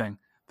funny thing.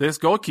 This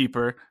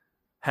goalkeeper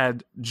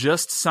had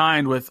just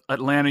signed with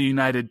Atlanta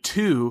United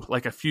 2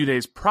 like a few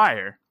days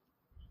prior.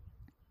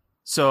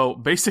 So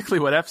basically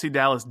what FC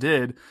Dallas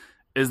did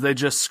is they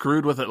just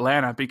screwed with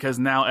Atlanta because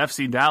now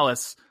FC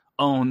Dallas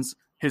owns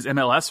his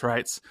MLS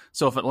rights.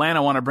 So if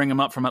Atlanta want to bring him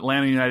up from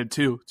Atlanta United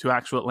 2 to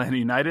actual Atlanta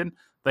United,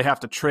 they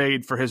have to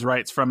trade for his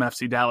rights from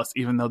FC Dallas,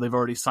 even though they've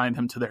already signed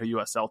him to their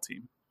USL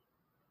team.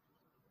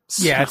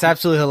 So, yeah, it's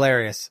absolutely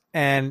hilarious.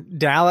 And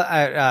Dallas,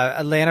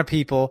 Atlanta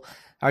people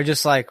are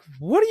just like,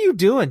 what are you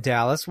doing,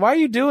 Dallas? Why are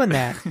you doing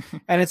that?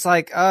 And it's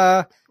like,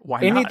 why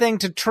anything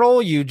not? to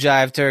troll you,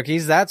 Jive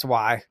Turkeys. That's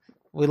why.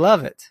 We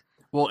love it.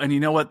 Well, and you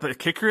know what the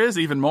kicker is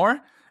even more?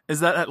 Is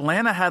that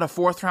Atlanta had a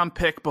 4th round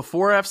pick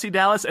before FC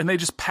Dallas and they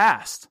just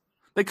passed.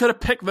 They could have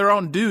picked their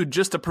own dude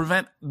just to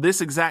prevent this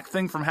exact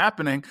thing from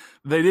happening.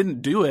 They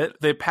didn't do it.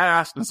 They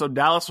passed. And so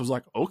Dallas was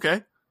like,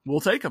 okay,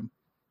 we'll take him.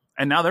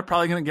 And now they're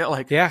probably going to get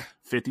like $50,000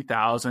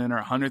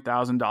 or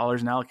 $100,000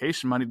 in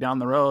allocation money down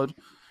the road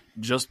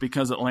just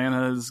because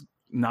Atlanta is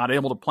not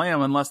able to play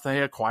him unless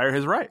they acquire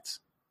his rights.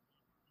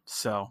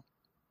 So.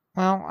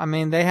 Well, I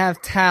mean, they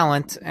have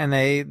talent and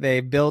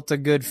they built a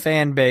good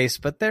fan base,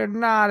 but they're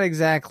not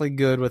exactly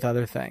good with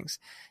other things,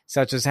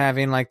 such as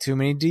having like too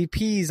many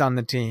DPs on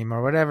the team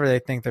or whatever they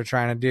think they're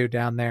trying to do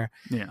down there.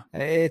 Yeah.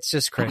 It's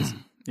just crazy.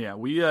 Yeah,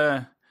 we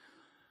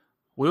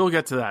will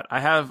get to that. I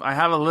have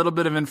a little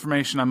bit of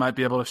information I might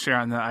be able to share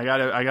on that.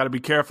 I gotta be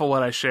careful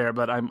what I share,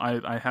 but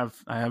I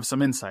have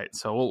some insight.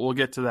 So we'll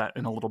get to that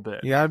in a little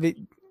bit. You gotta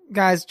be,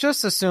 guys,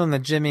 just assume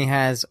that Jimmy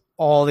has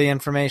all the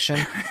information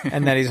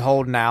and that he's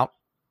holding out.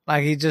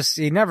 Like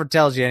he never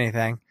tells you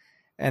anything.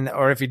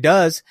 Or if he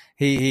does,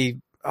 he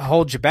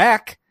holds you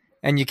back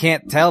and you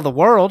can't tell the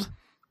world.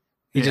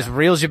 He just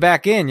reels you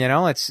back in, you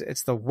know?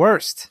 It's the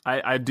worst.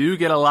 I do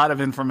get a lot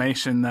of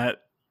information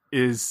that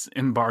is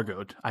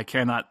embargoed. I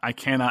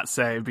cannot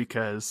say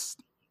because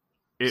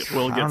it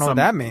will get I don't know what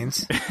that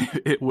means.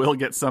 It will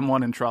get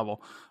someone in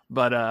trouble.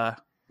 But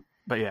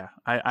yeah.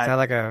 Is that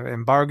like a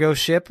embargo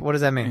ship? What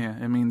does that mean?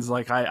 Yeah, it means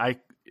like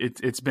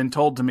it's been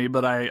told to me,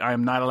 but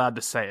I'm not allowed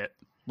to say it.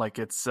 Like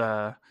it's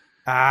yeah,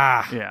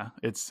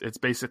 it's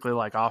basically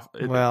like off.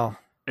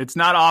 It's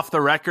not off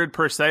the record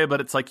per se,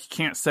 but it's like you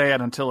can't say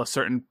it until a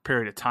certain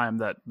period of time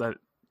that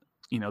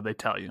they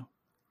tell you.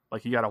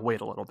 Like you got to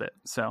wait a little bit.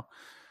 So,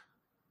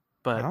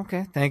 but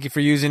okay, thank you for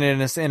using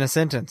it in a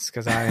sentence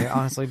because I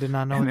honestly did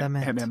not know what that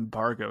meant. An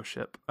embargo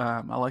ship.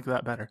 I like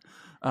that better.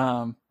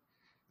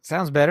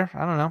 Sounds better.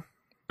 I don't know.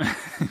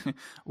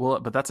 Well,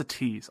 but that's a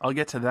tease. I'll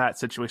get to that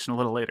situation a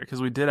little later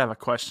because we did have a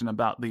question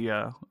about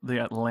the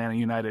Atlanta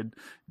United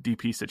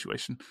DP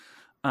situation.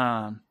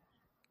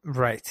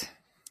 Right.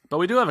 But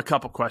we do have a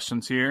couple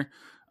questions here.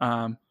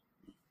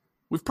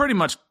 We've pretty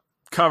much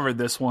covered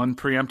this one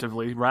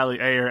preemptively. Riley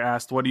Ayer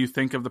asked, what do you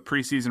think of the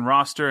preseason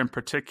roster in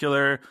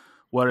particular?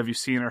 What have you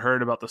seen or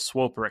heard about the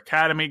Swoper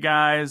Academy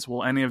guys?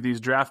 Will any of these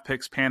draft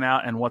picks pan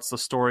out? And what's the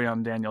story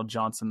on Daniel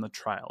Johnson, the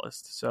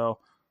trialist? So,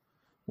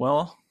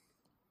 well,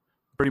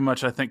 pretty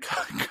much I think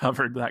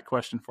covered that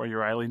question for you,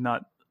 Riley.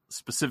 Not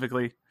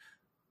specifically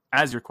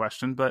as your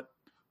question, but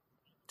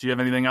do you have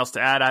anything else to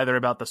add either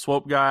about the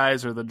Swope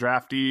guys or the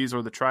draftees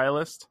or the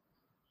trialist?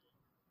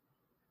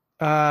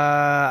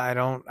 I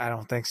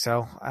don't think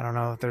so. I don't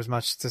know if there's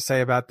much to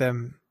say about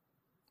them.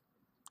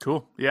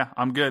 Cool. Yeah,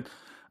 I'm good.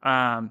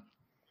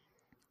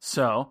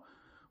 So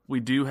we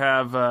do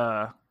have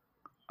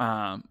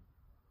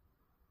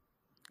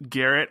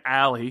Garrett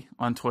Alley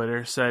on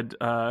Twitter said,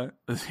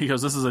 he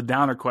goes, this is a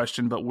downer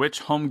question, but which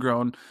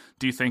homegrown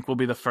do you think will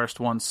be the first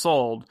one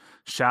sold?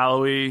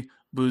 Shallowy,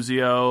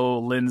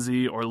 Buzio,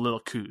 Lindsay, or Lil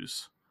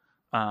Kuz?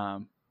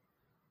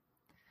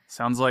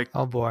 Sounds like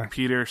oh boy,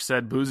 Peter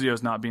said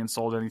Buzio's not being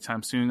sold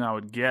anytime soon, I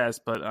would guess,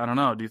 but I don't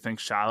know. Do you think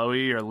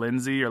Shallowy or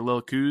Lindsay or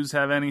Lil Kuz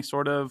have any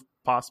sort of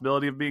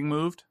possibility of being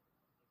moved?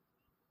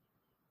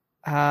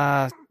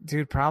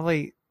 Dude,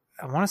 probably,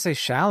 I want to say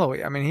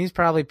Shallowy. I mean, he's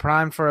probably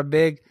primed for a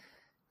big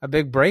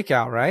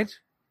breakout, right?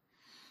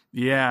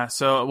 Yeah.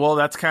 So, well,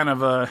 that's kind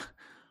of a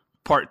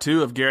part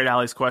two of Garrett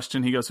Alley's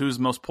question. He goes, who's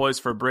most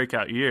poised for a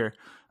breakout year?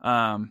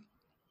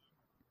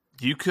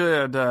 You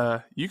could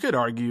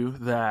argue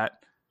that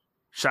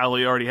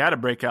Shallowy already had a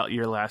breakout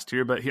year last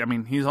year, but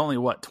he's only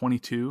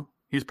 22.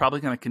 He's probably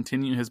going to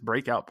continue his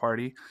breakout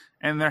party.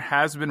 And there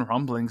has been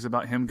rumblings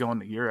about him going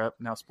to Europe.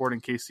 Now,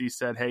 Sporting KC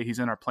said, hey, he's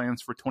in our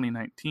plans for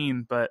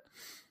 2019. But,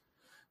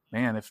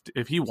 man,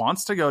 if he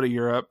wants to go to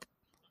Europe,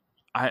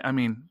 I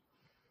mean,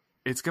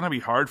 it's going to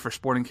be hard for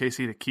Sporting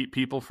KC to keep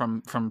people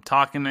from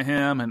talking to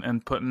him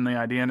and putting the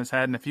idea in his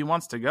head. And if he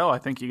wants to go, I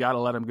think you got to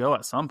let him go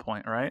at some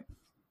point, right?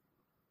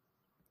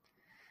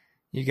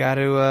 You got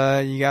to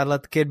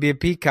let the kid be a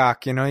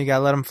peacock. You got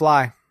to let him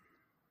fly.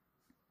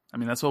 I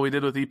mean, that's what we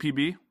did with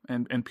EPB.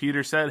 And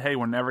Peter said, hey,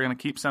 we're never going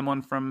to keep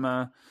someone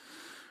from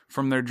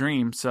their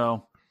dream.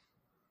 So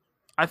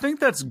I think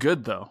that's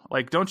good, though.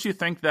 Like, don't you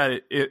think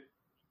that it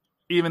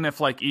even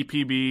if like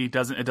EPB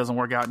doesn't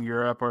work out in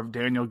Europe, or if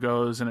Daniel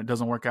goes and it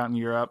doesn't work out in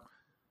Europe,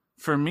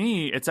 for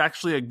me, it's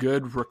actually a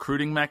good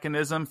recruiting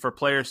mechanism for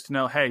players to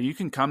know, hey, you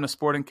can come to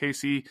Sporting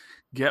KC,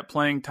 get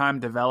playing time,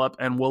 develop,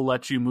 and we'll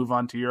let you move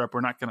on to Europe.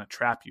 We're not going to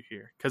trap you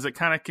here, because it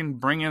kind of can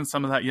bring in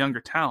some of that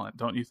younger talent,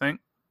 don't you think?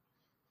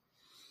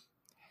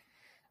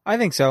 I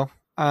think so.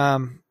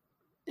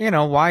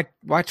 Why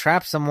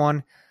trap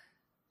someone?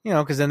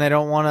 Because then they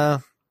don't want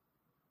to.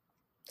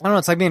 I don't know.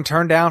 It's like being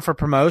turned down for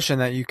promotion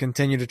that you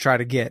continue to try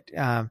to get.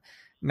 Now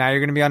you're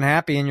going to be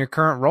unhappy in your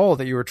current role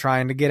that you were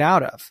trying to get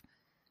out of.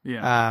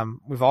 Yeah.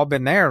 We've all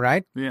been there,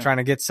 right? Yeah. Trying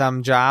to get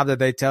some job that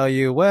they tell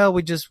you, well,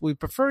 we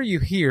prefer you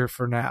here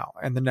for now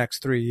and the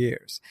next 3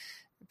 years.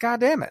 God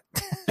damn it.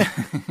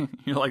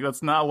 You're like,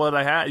 that's not what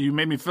I had. You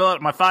made me fill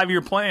out my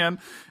 5-year plan,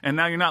 and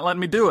now you're not letting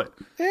me do it.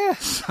 Yeah.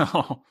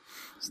 So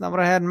it's not what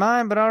I had in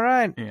mind, but all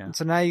right. Yeah.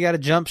 So now you got to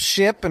jump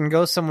ship and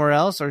go somewhere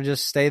else, or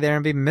just stay there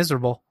and be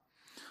miserable.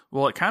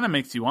 Well, it kind of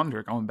makes you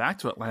wonder, going back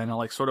to Atlanta,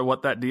 like sort of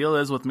what that deal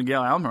is with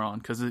Miguel Almiron,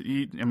 because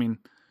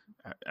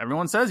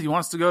everyone says he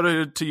wants to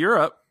go to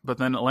Europe, but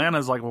then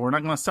Atlanta's like, well, we're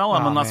not going to sell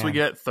him unless we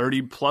get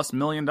 $30+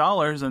 million.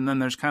 And then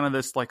there's kind of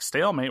this like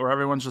stalemate where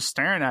everyone's just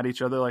staring at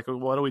each other like,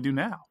 what do we do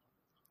now?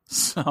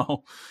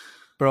 So,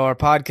 bro, our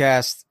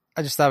podcast,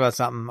 I just thought about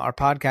something. Our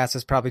podcast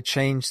has probably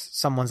changed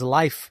someone's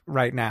life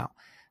right now.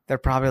 They're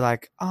probably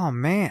like, oh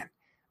man,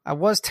 I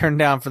was turned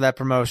down for that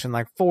promotion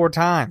like 4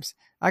 times.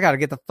 I got to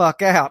get the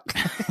fuck out.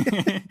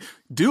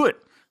 Do it.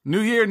 New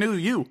year, new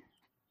you.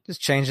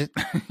 Just change it.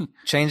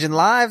 Changing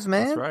lives,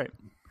 man. That's right.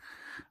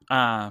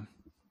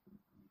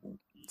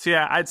 So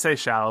yeah, I'd say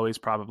Shallowy's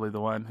probably the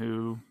one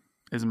who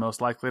is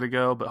most likely to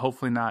go, but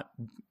hopefully not.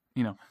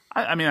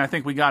 I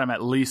think we got him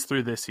at least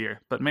through this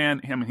year. But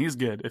man, he's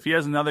good. If he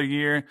has another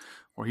year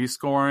where he's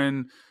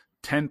scoring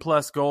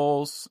 10+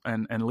 goals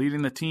and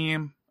leading the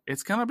team,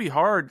 it's gonna be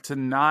hard to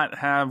not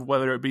have,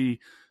 whether it be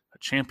a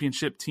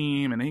championship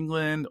team in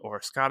England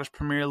or Scottish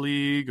Premier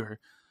League, or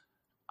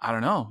I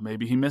don't know,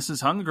 maybe he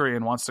misses Hungary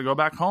and wants to go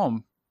back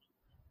home.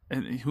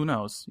 And who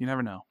knows? You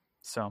never know.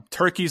 So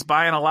Turkey's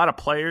buying a lot of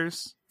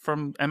players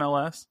from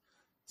MLS.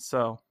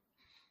 So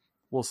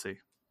we'll see.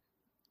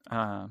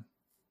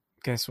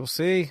 Guess we'll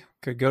see.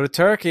 Could go to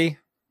Turkey.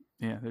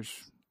 Yeah,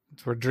 that's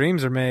where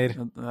dreams are made.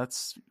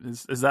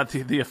 Is that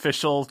the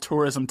official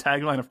tourism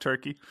tagline of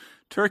Turkey?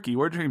 Turkey,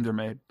 where dreams are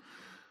made.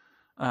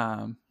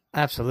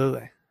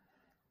 Absolutely.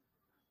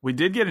 We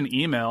did get an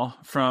email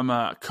from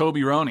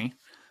Kobe Roney.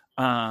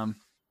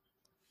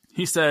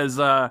 He says,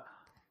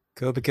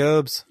 Kobe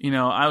Cobes.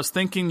 I was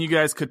thinking you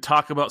guys could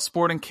talk about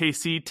Sporting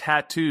KC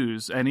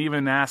tattoos and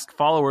even ask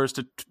followers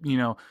to,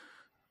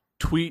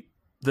 tweet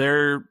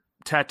their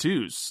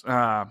tattoos.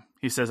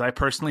 He says, I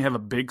personally have a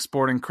big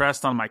Sporting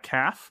crest on my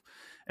calf.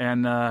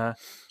 And,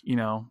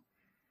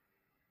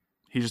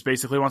 he just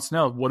basically wants to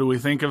know, what do we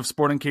think of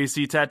Sporting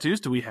KC tattoos?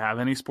 Do we have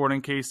any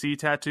Sporting KC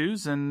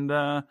tattoos? And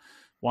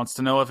wants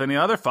to know if any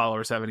other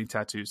followers have any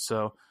tattoos.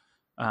 So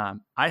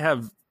I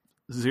have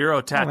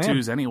 0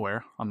 tattoos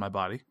anywhere on my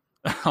body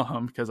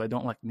because I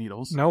don't like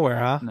needles. Nowhere,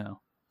 huh? No.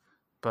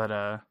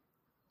 But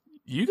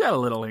you got a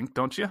little ink,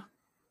 don't you?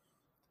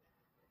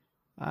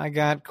 I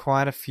got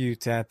quite a few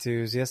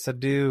tattoos. Yes, I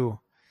do.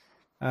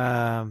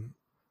 No,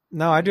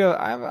 I do.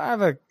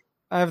 I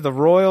have the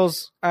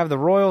Royals. I have the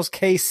Royals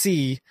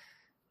KC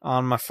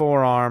on my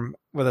forearm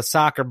with a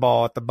soccer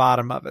ball at the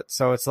bottom of it.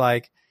 So it's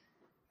like,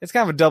 it's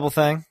kind of a double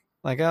thing.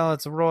 Like, oh,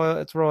 it's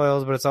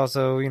Royals, but it's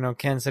also,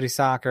 Kansas City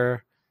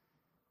Soccer.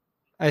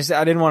 I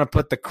didn't want to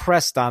put the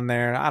crest on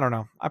there. I don't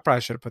know. I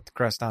probably should have put the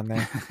crest on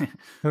there.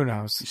 Who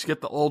knows? You should get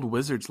the old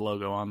Wizards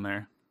logo on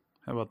there.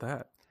 How about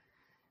that?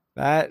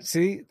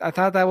 I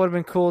thought that would have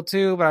been cool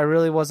too, but I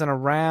really wasn't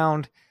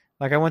around.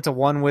 Like, I went to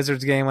one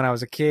Wizards game when I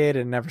was a kid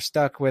and never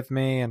stuck with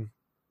me.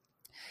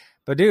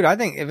 But dude, I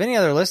think if any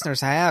other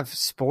listeners have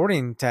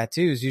sporting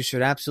tattoos, you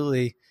should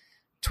absolutely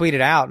tweet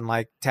it out and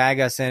like tag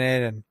us in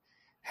it and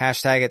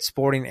hashtag it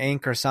Sporting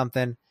Inc. or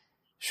something.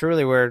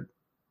 Surely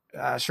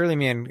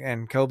me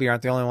and Kobe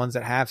aren't the only ones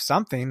that have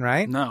something,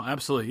 right? No,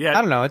 absolutely. Yeah.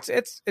 I don't know.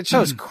 It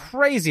shows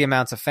crazy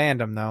amounts of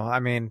fandom though. I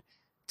mean,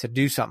 to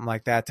do something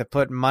like that, to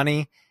put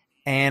money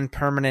and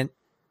permanent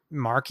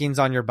markings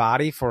on your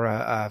body for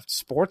a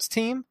sports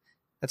team,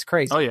 that's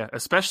crazy. Oh yeah.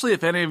 Especially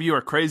if any of you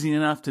are crazy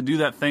enough to do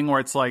that thing where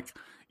it's like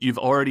you've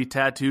already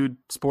tattooed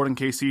Sporting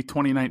KC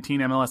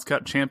 2019 MLS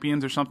Cup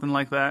champions or something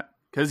like that.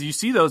 Because you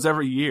see those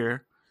every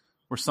year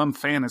where some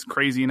fan is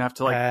crazy enough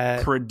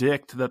to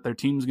predict that their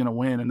team's going to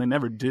win and they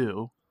never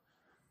do.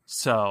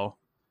 So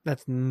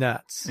that's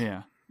nuts.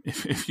 Yeah.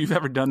 If you've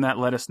ever done that,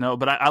 let us know.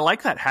 But I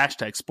like that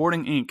hashtag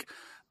Sporting Inc.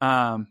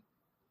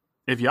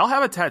 If y'all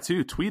have a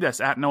tattoo, tweet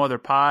us at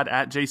NoOtherPod,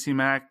 at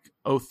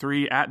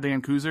JCMac03, at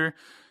Dan Kuzer.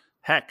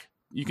 Heck,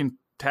 you can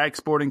tag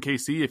Sporting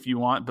KC if you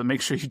want, but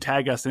make sure you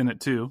tag us in it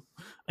too.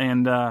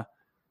 And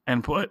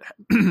put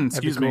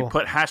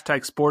put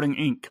hashtag Sporting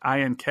Inc.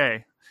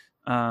 INK.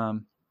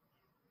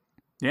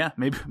 Yeah,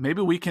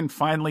 maybe we can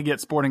finally get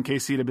Sporting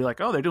KC to be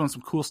like, oh, they're doing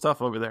some cool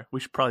stuff over there.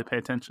 We should probably pay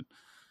attention.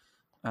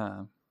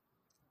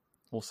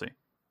 We'll see.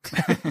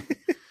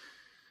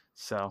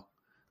 So,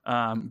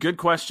 good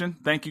question.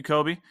 Thank you,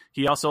 Kobe.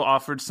 He also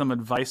offered some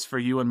advice for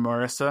you and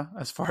Marissa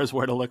as far as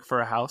where to look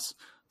for a house.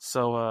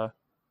 So,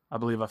 I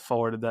believe I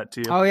forwarded that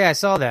to you. Oh yeah, I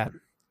saw that.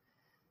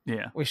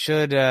 Yeah, we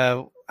should.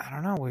 I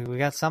don't know. We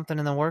got something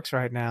in the works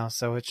right now,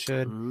 so it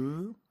should.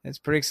 Ooh. It's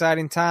a pretty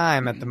exciting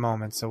time at the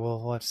moment. So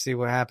we'll have to see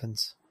what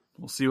happens.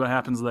 We'll see what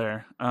happens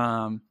there.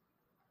 And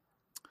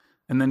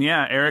then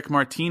Eric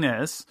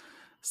Martinez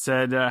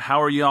said,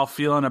 "How are y'all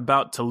feeling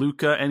about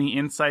Toluca? Any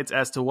insights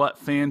as to what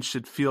fans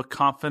should feel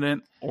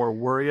confident or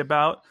worry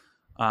about?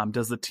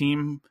 Does the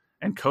team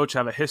and coach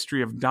have a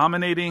history of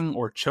dominating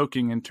or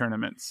choking in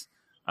tournaments?"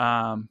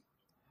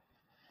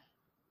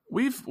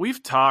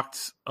 We've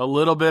talked a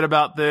little bit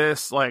about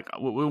this. Like,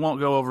 we won't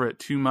go over it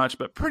too much,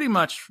 but pretty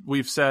much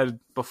we've said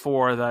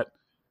before that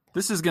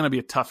this is going to be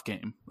a tough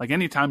game. Like,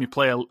 anytime you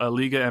play a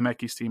Liga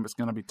MX team, it's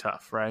going to be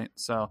tough, right?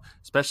 So,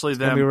 especially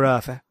them. It's going to be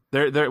rough.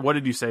 They're what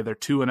did you say? They're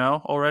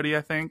 2-0 already,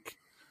 I think.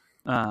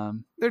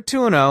 They're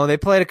 2-0. They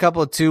played a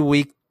couple of 2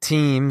 weak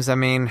teams. I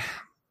mean,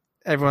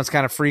 everyone's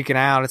kind of freaking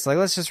out. It's like,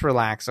 let's just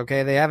relax,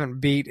 okay? They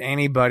haven't beat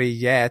anybody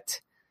yet.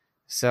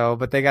 So,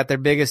 but they got their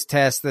biggest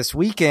test this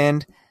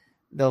weekend.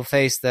 They'll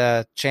face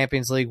the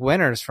Champions League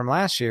winners from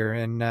last year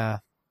in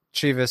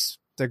Chivas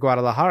de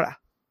Guadalajara.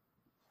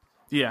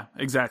 Yeah,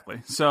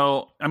 exactly.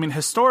 So, I mean,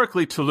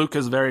 historically, Toluca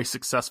is very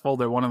successful.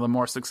 They're one of the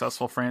more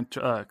successful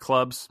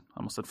clubs. I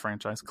almost said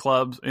franchise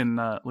clubs in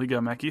Liga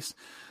MX.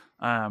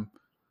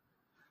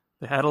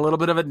 They had a little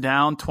bit of a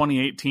down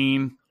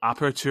 2018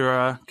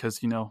 Apertura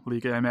because,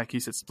 Liga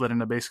MX, it's split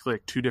into basically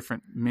like 2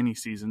 different mini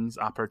seasons,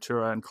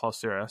 Apertura and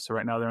Clausura. So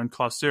right now they're in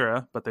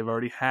Clausura, but they've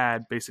already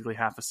had basically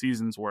half a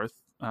season's worth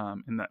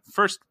in that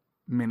first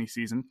mini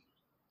season.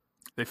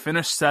 They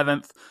finished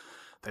 7th.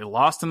 They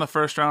lost in the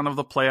first round of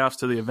the playoffs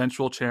to the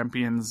eventual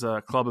champions,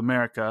 Club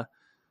America.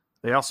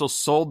 They also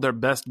sold their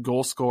best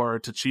goal scorer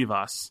to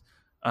Chivas.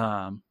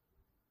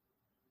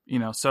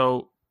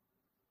 So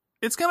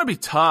it's going to be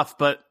tough,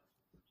 but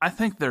I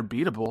think they're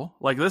beatable.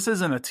 Like, this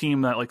isn't a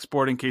team that like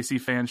Sporting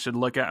KC fans should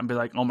look at and be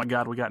like, oh my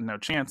God, we got no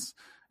chance.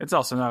 It's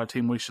also not a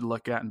team we should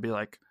look at and be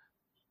like,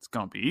 it's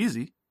going to be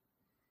easy.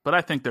 But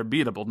I think they're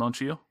beatable,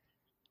 don't you?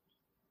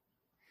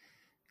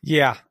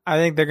 Yeah, I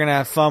think they're going to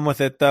have fun with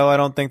it, though. I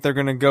don't think they're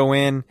going to go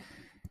in,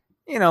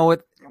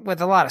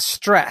 with a lot of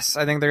stress.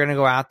 I think they're going to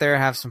go out there,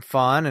 have some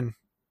fun, and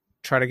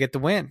try to get the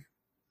win.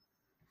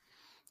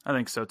 I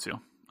think so, too.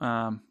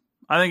 I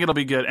think it'll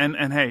be good.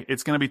 And hey,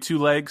 it's going to be 2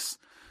 legs.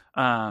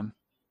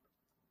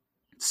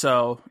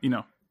 So,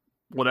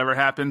 whatever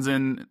happens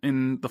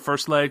in the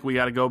first leg, we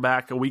got to go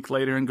back a week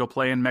later and go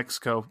play in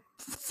Mexico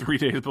 3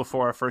 days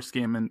before our first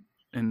game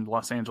in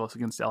Los Angeles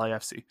against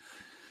LAFC.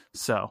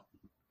 So...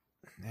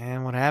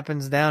 And what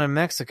happens down in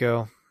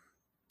Mexico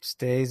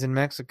stays in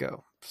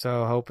Mexico.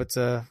 So hope it's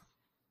a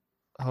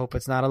I hope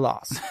it's not a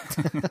loss.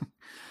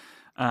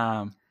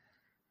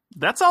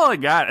 That's all I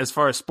got as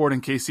far as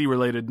Sporting KC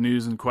related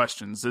news and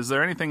questions. Is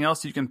there anything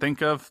else you can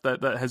think of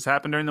that has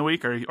happened during the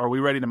week, or are we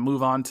ready to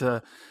move on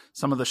to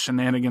some of the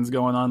shenanigans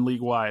going on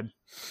league wide?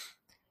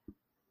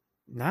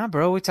 Nah,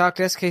 bro, we talked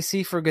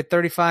SKC for a good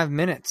 35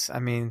 minutes. I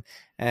mean,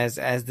 as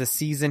the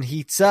season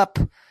heats up,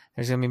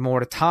 there's going to be more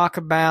to talk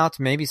about,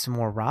 maybe some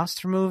more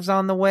roster moves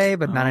on the way,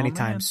 but not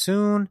anytime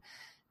soon.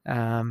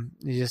 You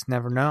just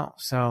never know.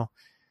 So,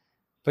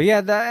 but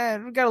yeah,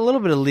 we got a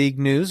little bit of league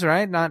news,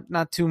 right?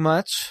 Not too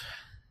much.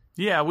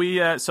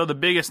 Yeah, so the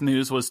biggest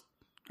news was,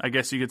 I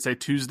guess you could say,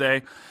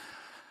 Tuesday.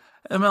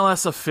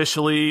 MLS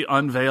officially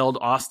unveiled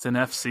Austin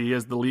FC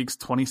as the league's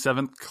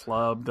 27th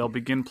club. They'll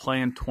begin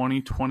playing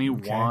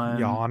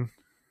 2021.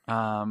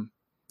 Okay.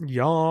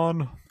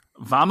 Yawn.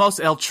 Vamos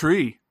El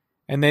Tri.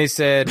 And they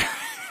said,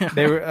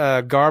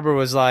 Garber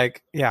was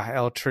like, yeah,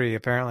 El Tri,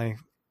 apparently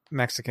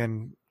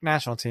Mexican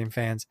national team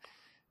fans,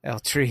 El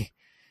Tri.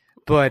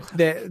 But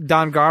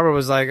Don Garber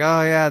was like,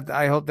 oh, yeah,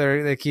 I hope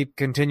they keep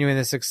continuing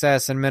the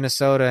success in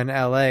Minnesota and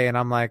L.A. And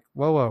I'm like,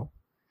 whoa.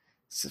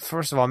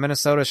 First of all,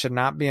 Minnesota should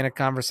not be in a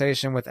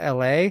conversation with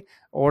L.A.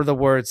 or the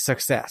word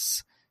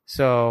success.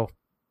 So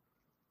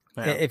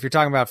if you're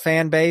talking about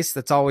fan base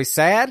that's always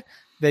sad,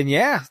 then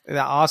yeah,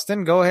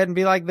 Austin, go ahead and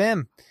be like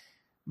them.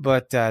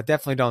 But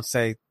definitely don't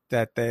say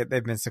that they've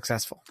been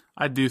successful.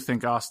 I do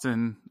think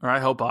Austin, or I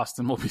hope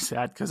Austin will be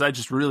sad because I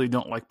just really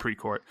don't like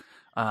Precourt.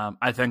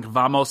 I think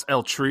Vamos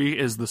El Tri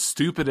is the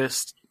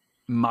stupidest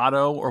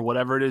motto or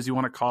whatever it is you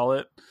want to call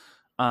it.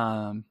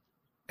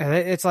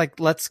 It's like,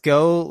 let's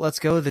go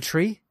the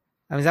tree.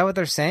 I mean, is that what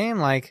they're saying?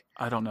 Like,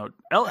 I don't know.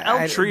 El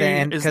Tri is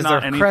not because their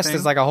anything. crest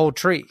is like a whole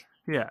tree.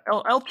 Yeah,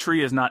 El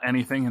Tri is not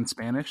anything in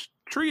Spanish.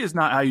 Tree is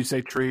not how you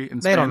say tree in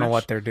Spanish. They don't know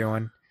what they're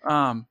doing.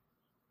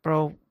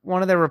 Bro,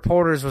 one of their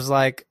reporters was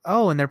like,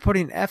 "Oh, and they're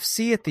putting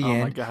FC at the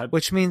end,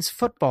 which means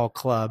football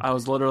club." I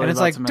was literally and it's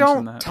about like, to mention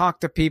don't that. talk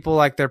to people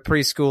like they're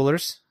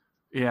preschoolers.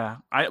 Yeah,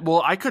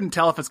 I couldn't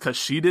tell if it's because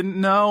she didn't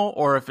know,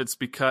 or if it's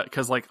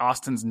because like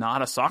Austin's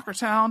not a soccer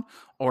town,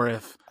 or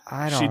if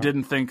she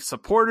didn't think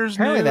supporters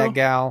apparently knew. That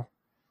gal.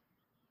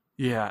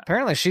 Yeah.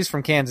 Apparently she's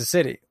from Kansas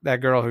City. That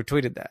girl who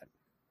tweeted that.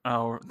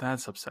 Oh,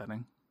 that's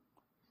upsetting.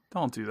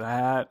 Don't do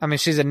that. I mean,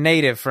 she's a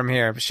native from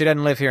here, but she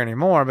doesn't live here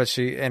anymore. But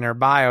in her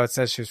bio, it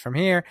says she's from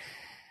here.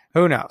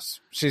 Who knows?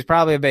 She's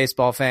probably a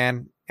baseball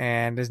fan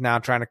and is now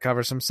trying to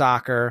cover some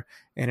soccer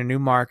in a new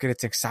market.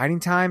 It's an exciting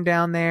time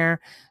down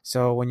there.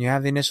 So when you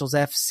have the initials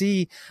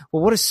FC,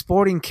 well, what does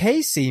Sporting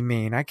KC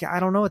mean? I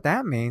don't know what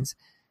that means.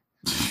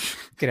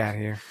 Get out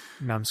of here,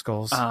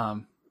 numbskulls.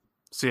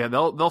 So yeah,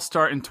 they'll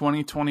start in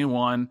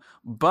 2021.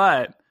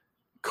 But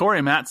Corey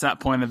Matzat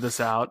pointed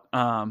this out.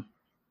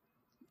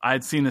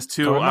 I'd seen this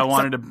too. I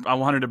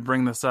wanted to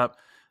bring this up.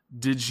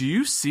 Did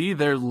you see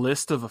their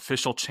list of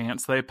official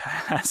chants they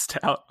passed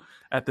out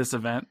at this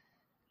event?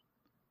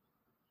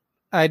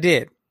 I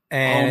did.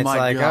 And it's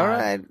like, God. all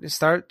right,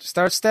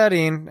 start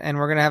studying, and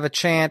we're going to have a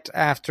chant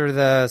after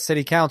the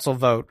city council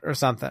vote or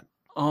something.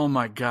 Oh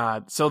my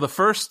God. So the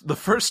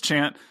first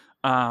chant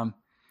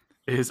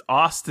is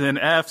Austin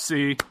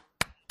FC,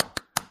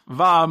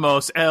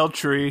 Vamos El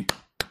Tri.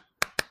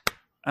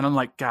 And I'm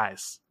like,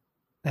 guys,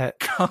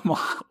 come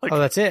on. Like,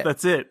 that's it.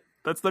 That's it.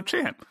 That's their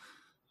chant.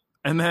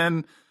 And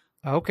then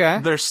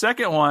their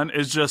second one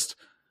is just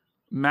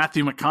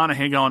Matthew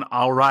McConaughey going,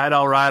 all right,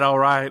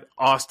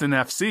 Austin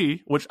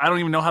FC, which I don't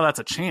even know how that's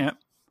a chant.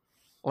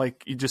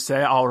 Like, you just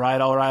say, all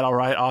right,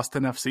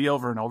 Austin FC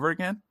over and over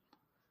again.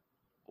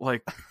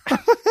 Like,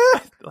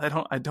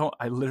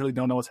 I literally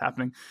don't know what's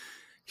happening.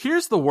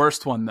 Here's the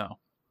worst one, though.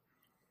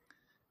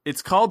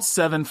 It's called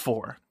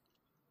 7-4.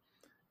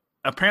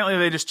 Apparently,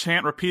 they just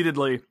chant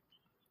repeatedly,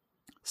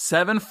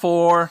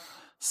 7-4,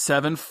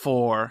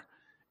 7-4.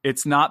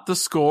 It's not the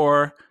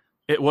score.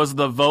 It was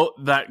the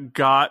vote that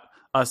got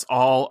us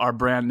all our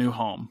brand new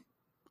home.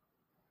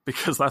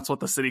 Because that's what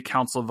the city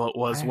council vote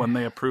was when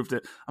they approved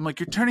it. I'm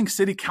like, you're turning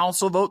city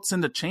council votes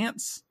into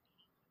chants?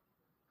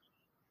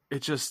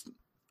 It just,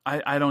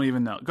 I don't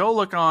even know. Go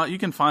look on, you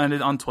can find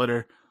it on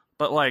Twitter.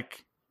 But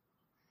like,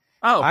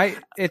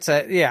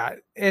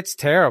 it's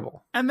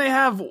terrible. And they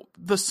have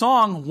the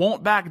song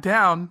Won't Back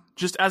Down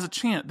just as a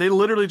chant. They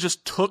literally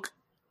just took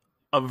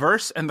a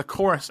verse and the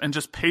chorus and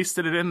just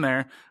pasted it in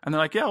there. And they're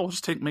like, yeah, we'll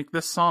just make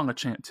this song a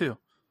chant too.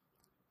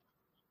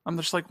 I'm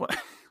just like, what?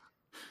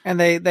 And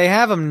they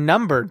have them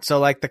numbered. So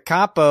like the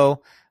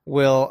capo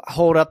will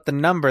hold up the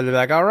number. They're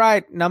like, all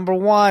right, number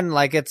 1,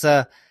 like it's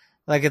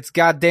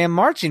goddamn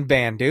marching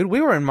band, dude.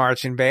 We were in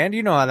marching band.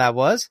 You know how that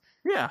was.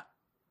 Yeah.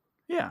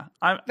 Yeah.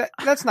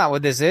 That's not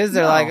what this is.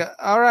 They're like,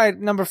 all right,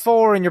 number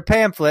 4 in your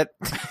pamphlet.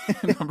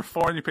 Number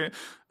 4 in your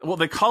pamphlet. Well,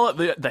 they call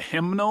it the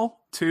hymnal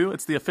too.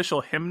 It's the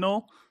official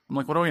hymnal. I'm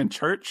like, what are we in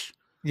church?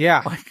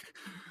 Yeah. Like,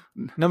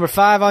 number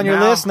 5 on your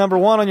list, number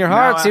 1 on your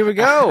hearts. Here we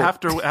go.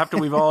 After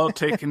we've all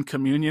taken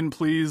communion,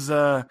 please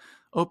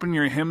open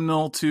your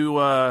hymnal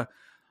to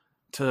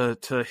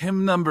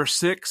hymn number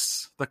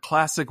 6, the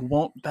classic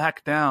 "Won't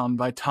Back Down"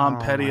 by Tom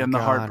Petty and the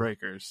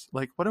Heartbreakers.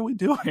 Like, what are we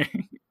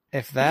doing?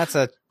 If that's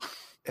a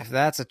if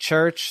that's a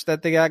church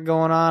that they got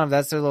going on, if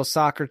that's their little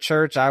soccer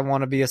church, I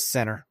want to be a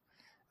sinner.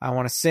 I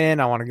want to sin.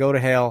 I want to go to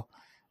hell.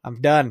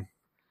 I'm done.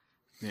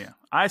 Yeah.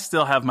 I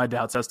still have my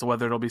doubts as to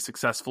whether it'll be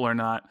successful or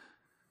not.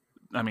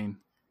 I mean,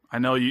 I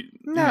know you.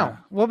 No, yeah.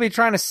 we'll be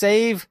trying to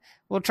save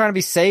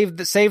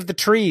the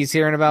trees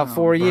here in about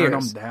 4 years. Burn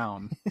them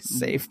down.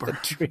 Save the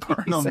trees.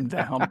 Burn them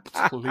down,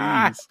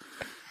 please.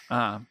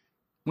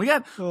 We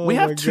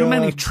have too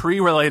many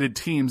tree-related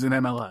teams in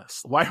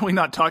MLS. Why are we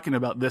not talking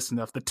about this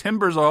enough? The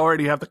Timbers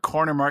already have the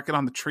corner market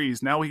on the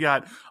trees. Now we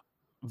got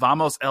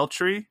Vamos El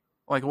Tree.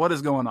 Like, what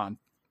is going on?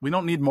 We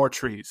don't need more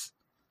trees.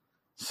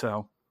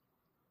 So.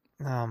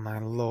 Oh, my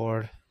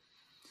Lord.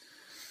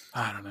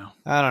 I don't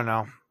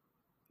know.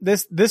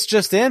 This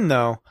just in,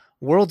 though.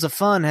 Worlds of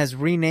Fun has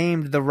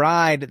renamed the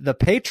ride the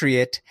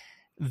Patriot,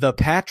 the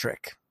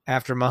Patrick,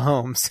 after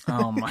Mahomes.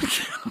 Oh, my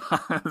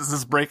God. Is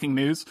this breaking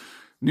news?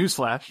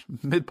 Newsflash,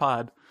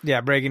 mid-pod.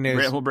 Yeah, breaking news.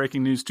 Ramble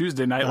breaking news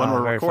Tuesday night when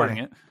we're recording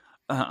it.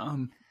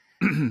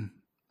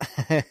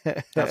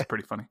 That's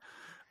pretty funny.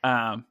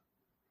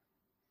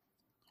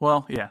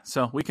 Well, yeah,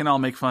 so we can all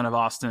make fun of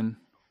Austin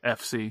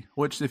FC,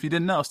 which, if you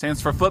didn't know,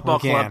 stands for Football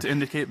Club to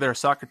indicate they're a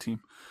soccer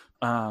team.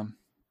 What?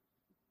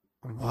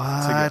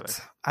 Together.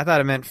 I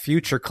thought it meant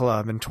Future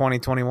Club in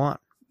 2021.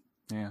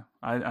 Yeah,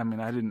 I mean,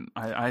 I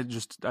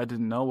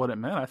didn't know what it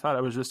meant. I thought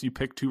it was just you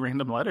pick two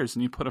random letters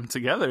and you put them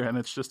together, and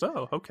it's just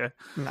okay.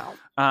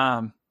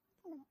 No.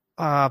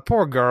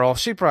 Poor girl.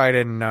 She probably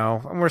didn't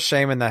know. We're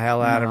shaming the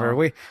hell out of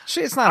her.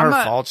 It's not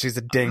her fault. She's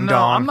a ding dong.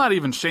 No, I'm not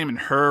even shaming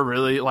her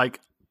really. Like,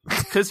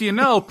 because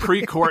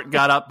Precourt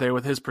got up there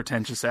with his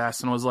pretentious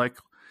ass and was like,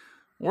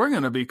 "We're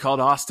going to be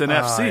called Austin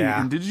FC." Yeah.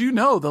 And did you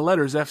know the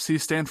letters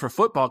FC stand for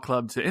Football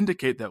Club to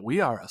indicate that we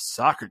are a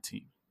soccer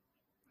team?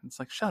 It's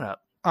like, shut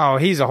up. Oh,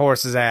 he's a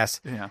horse's ass.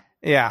 Yeah.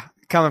 Yeah.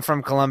 Coming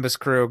from Columbus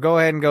Crew. Go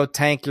ahead and go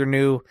tank your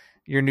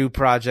new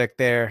project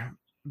there,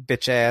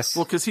 bitch ass.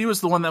 Well, because he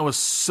was the one that was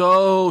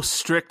so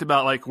strict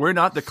about, like, we're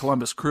not the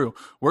Columbus Crew.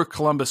 We're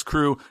Columbus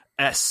Crew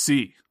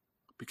SC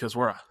because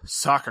we're a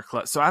soccer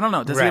club. So I don't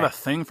know. Does he have a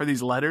thing for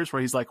these letters where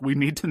he's like, we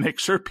need to make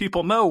sure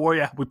people know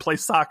we play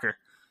soccer?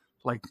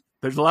 Like,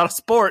 there's a lot of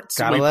sports.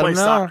 Gotta we let play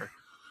them know.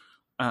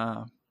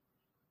 soccer.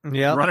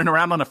 Yeah, running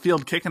around on a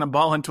field kicking a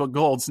ball into a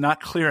goal, it's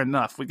not clear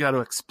enough. We got to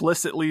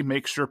explicitly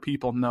make sure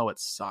people know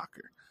it's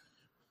soccer.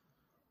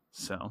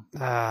 So,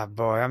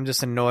 boy, I'm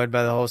just annoyed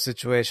by the whole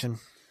situation.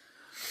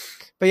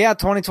 But yeah,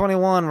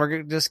 2021,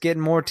 we're just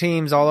getting more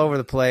teams all over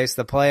the place.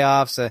 The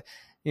playoffs,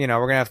 we're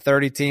gonna have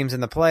 30 teams in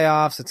the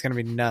playoffs. It's gonna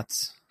be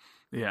nuts.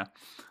 Yeah.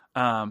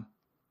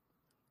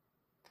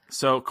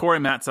 So Corey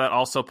Matzat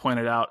also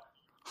pointed out.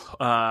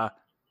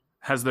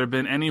 Has there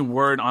been any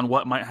word on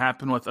what might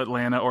happen with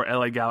Atlanta or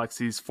LA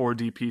Galaxy's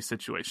 4DP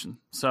situation?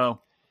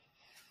 So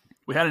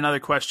we had another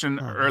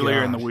question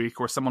earlier in the week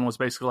where someone was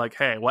basically like,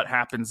 hey, what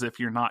happens if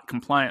you're not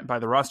compliant by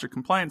the roster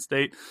compliance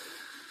date?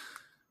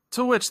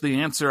 To which the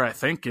answer, I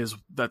think, is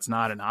that's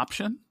not an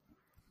option.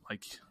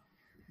 Like,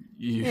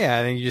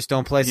 I think you just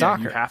don't play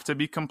soccer. You have to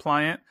be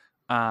compliant.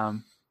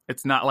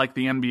 It's not like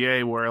the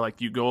NBA where,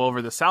 like, you go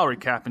over the salary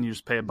cap and you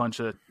just pay a bunch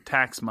of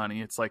tax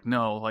money. It's like,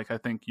 no, like, I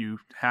think you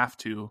have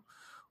to,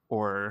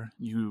 or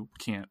you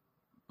can't.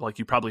 Like,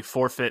 you probably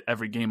forfeit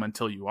every game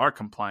until you are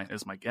compliant,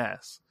 is my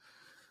guess.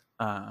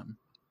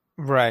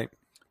 Right.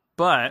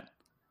 But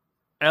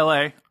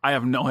LA, I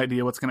have no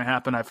idea what's going to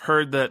happen. I've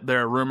heard that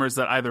there are rumors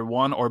that either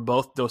one or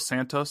both Dos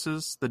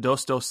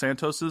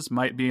Santoses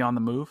might be on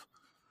the move,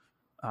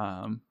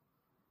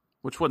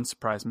 which wouldn't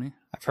surprise me.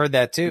 I've heard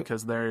that too.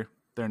 Because they're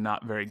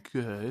not very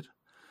good.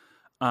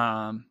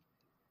 Yeah,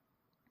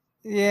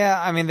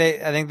 I mean,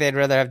 I think they'd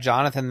rather have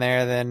Jonathan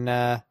there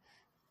than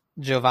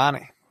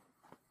Giovanni.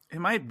 It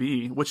might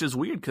be, which is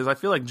weird because I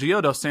feel like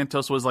Gio Dos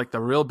Santos was like the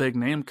real big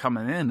name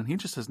coming in, and he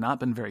just has not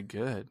been very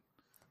good.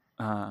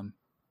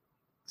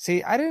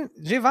 See,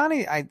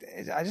 Giovanni. I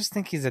just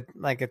think he's I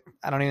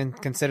don't even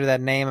consider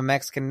that name a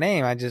Mexican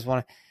name. I just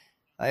want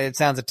to. It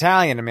sounds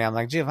Italian to me. I'm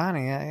like,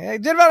 Giovanni,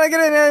 get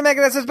in and make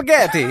it some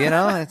spaghetti.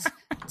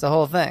 It's a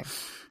whole thing.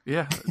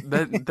 Yeah,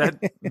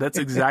 that's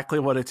exactly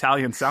what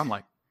Italians sound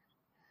like.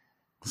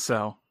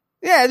 So.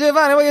 Yeah,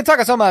 Giovanni, what are you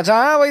talking so much,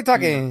 huh? What are you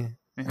talking?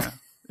 Yeah.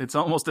 It's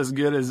almost as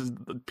good as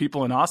the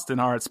people in Austin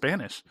are at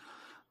Spanish.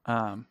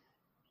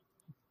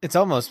 It's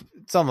almost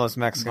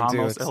Mexican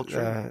too.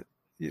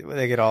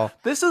 They get all.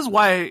 This is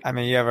why. I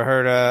mean, you ever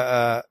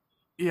heard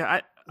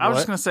Yeah, I was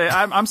just gonna say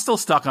I'm still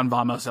stuck on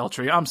Vamos El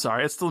Tree. I'm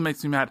sorry, it still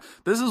makes me mad.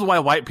 This is why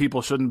white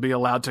people shouldn't be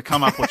allowed to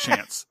come up with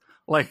chants.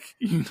 Like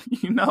it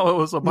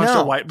was a bunch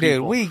of white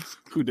people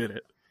who did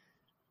it.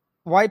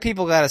 White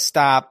people got to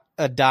stop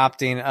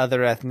adopting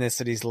other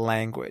ethnicities'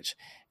 language.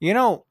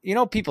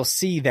 People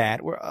see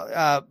that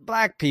we're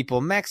black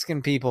people,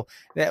 Mexican people,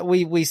 that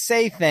we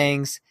say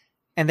things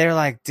and they're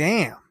like,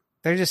 damn,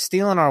 they're just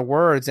stealing our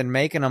words and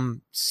making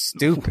them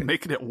stupid,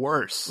 making it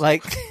worse.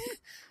 Like,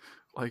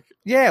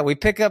 yeah, we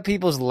pick up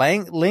people's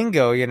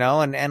lingo,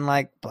 and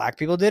like black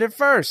people did it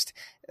first.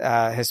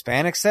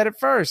 Hispanics said it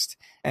first,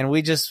 and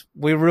we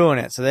ruin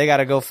it. So they got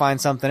to go find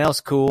something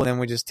else cool, and then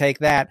we just take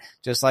that,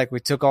 just like we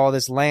took all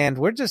this land.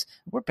 We're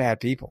bad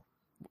people.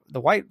 The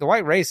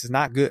white race is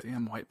not good.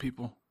 Damn white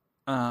people.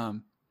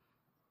 I'm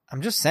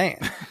just saying.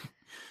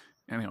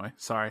 Anyway,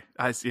 sorry.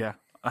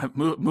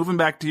 Moving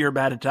back to your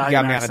bad Italian. You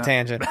got me accent. on a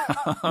tangent.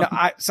 No,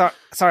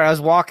 sorry.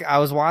 I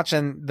was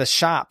watching The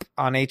Shop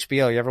on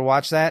HBO. You ever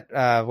watch that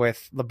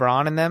with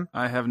LeBron and them?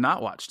 I have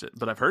not watched it,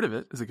 but I've heard of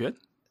it. Is it good?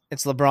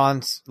 It's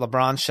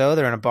LeBron's show.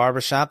 They're in a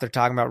barbershop. They're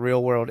talking about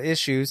real world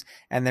issues.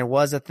 And there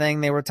was a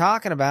thing they were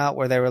talking about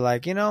where they were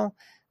like,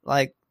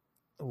 like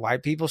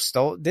white people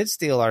did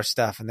steal our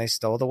stuff, and they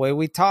stole the way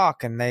we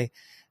talk, and they,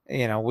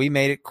 we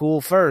made it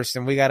cool first,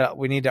 and we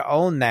need to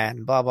own that,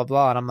 and blah, blah,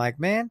 blah. And I'm like,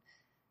 man,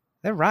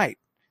 they're right.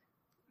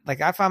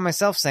 Like, I find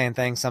myself saying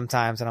things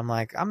sometimes, and I'm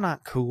like, I'm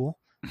not cool.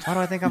 Why do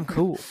I think I'm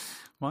cool?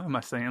 Why am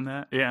I saying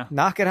that? Yeah.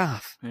 Knock it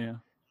off. Yeah.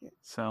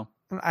 So.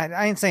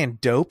 I ain't saying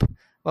dope.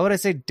 Why would I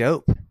say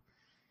dope?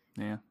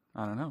 Yeah.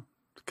 I don't know.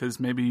 Because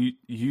maybe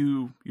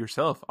you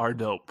yourself are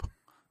dope.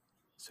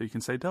 So you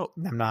can say dope.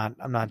 I'm not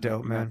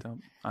dope, man. Not dope.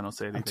 I don't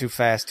say it. I'm too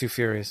fast, too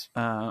furious.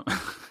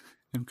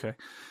 Okay.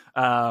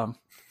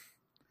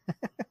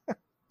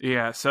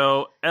 Yeah.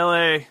 So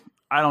LA,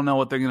 I don't know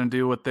what they're going to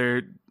do with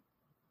their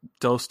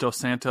Dos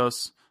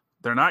Santos.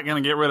 They're not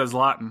going to get rid of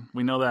Zlatan.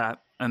 We know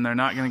that. And they're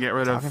not going to get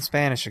rid Talking of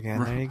Spanish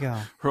again. There you go.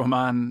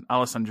 Roman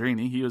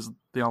Alessandrini. He was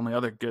the only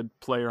other good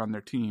player on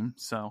their team.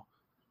 So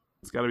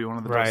it's got to be one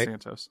of the Dos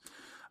Santos.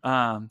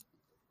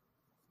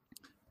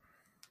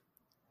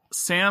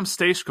 Sam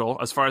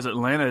Stejskal, as far as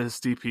Atlanta's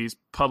DPs,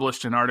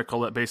 published an article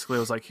that basically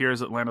was like,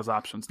 here's Atlanta's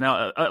options.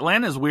 Now,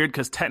 Atlanta is weird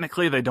because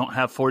technically they don't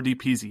have 4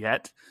 DPs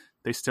yet.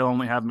 They still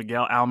only have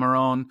Miguel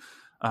Almiron,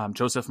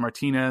 Joseph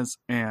Martinez,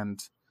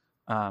 and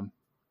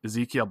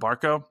Ezequiel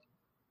Barco.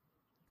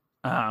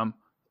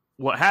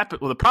 What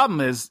happened? Well, the problem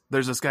is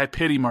there's this guy,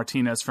 Pity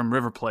Martinez from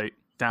River Plate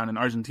down in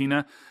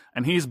Argentina,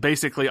 and he's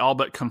basically all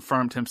but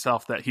confirmed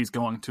himself that he's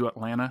going to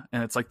Atlanta,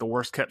 and it's like the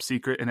worst kept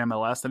secret in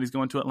MLS that he's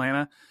going to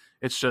Atlanta.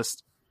 It's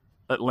just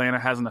Atlanta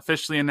hasn't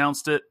officially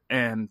announced it,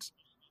 and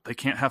they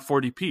can't have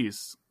 4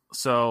 DPs.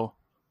 So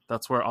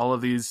that's where all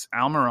of these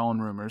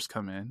Almiron rumors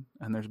come in,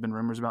 and there's been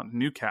rumors about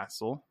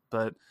Newcastle,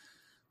 but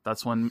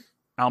that's when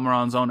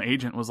Almiron's own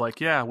agent was like,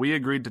 yeah, we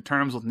agreed to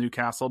terms with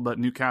Newcastle, but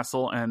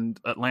Newcastle and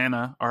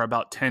Atlanta are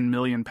about 10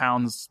 million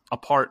pounds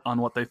apart on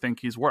what they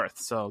think he's worth,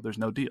 so there's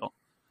no deal.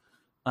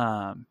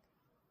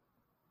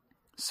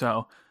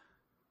 So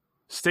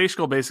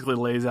Stejskal basically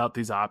lays out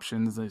these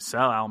options. They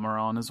sell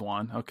Almiron as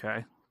one.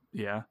 Okay,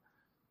 yeah.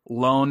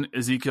 Loan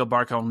Ezequiel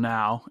Barco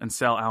now and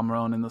sell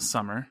Almiron in the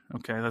summer.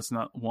 Okay, that's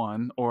not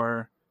one.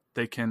 Or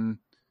they can,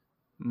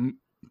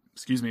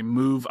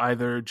 move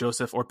either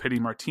Joseph or Pity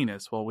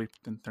Martinez. Well,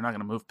 they're not going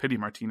to move Pity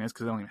Martinez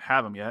because they don't even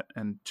have him yet,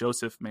 and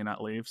Joseph may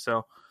not leave.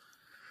 So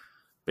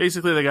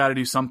basically, they got to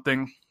do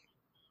something.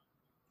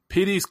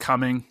 Pity's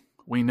coming.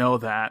 We know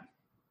that.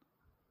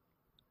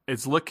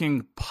 It's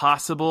looking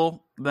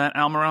possible that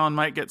Almiron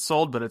might get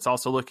sold, but it's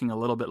also looking a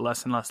little bit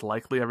less and less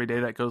likely every day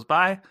that goes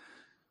by.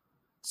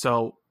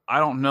 So I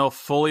don't know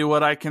fully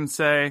what I can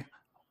say.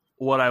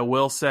 What I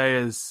will say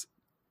is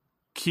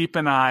keep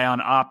an eye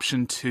on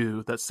option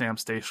 2 that Sam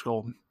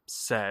Stejskal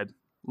said.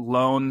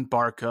 Loan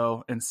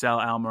Barco and sell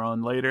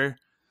Almiron later.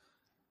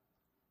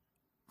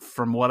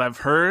 From what I've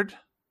heard,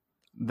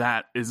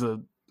 that is a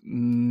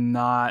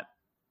not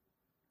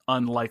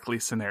unlikely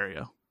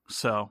scenario.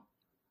 So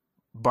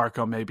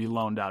Barco may be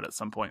loaned out at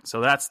some point.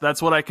 So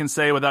that's what I can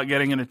say without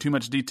getting into too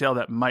much detail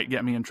that might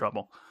get me in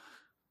trouble.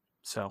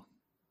 So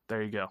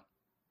there you go.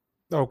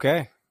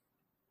 Okay.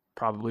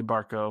 Probably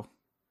Barco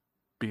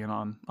being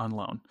on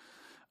loan.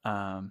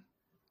 The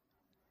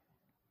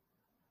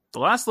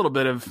last little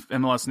bit of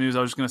MLS news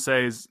I was just going to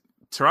say is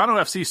Toronto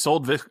FC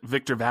sold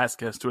Victor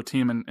Vasquez to a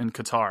team in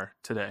Qatar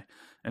today.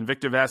 And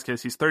Victor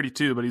Vasquez, he's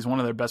 32, but he's one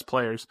of their best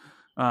players.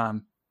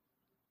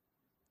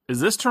 Is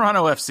this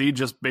Toronto FC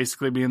just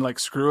basically being like,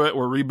 screw it,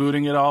 we're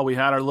rebooting it all. We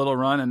had our little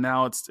run, and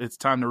now it's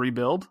time to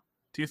rebuild,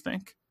 do you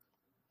think?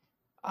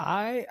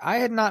 I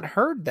had not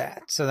heard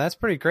that, so that's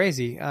pretty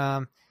crazy.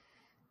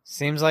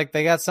 Seems like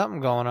they got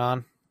something going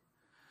on.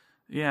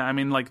 Yeah, I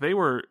mean, like they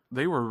were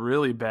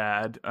really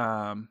bad,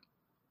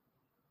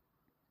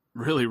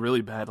 really,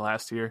 really bad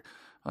last year.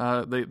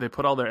 They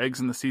put all their eggs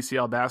in the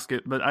CCL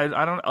basket, but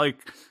I don't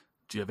like.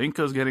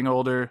 Giovinco's getting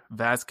older.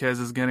 Vasquez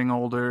is getting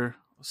older.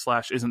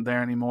 / isn't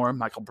there anymore.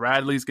 Michael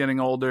Bradley's getting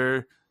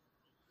older.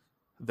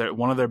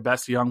 One of their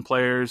best young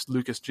players,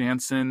 Lucas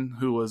Jansen,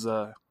 who was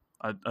a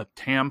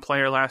TAM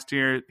player last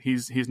year.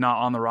 He's not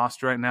on the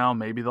roster right now.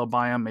 Maybe they'll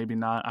buy him, maybe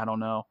not. I don't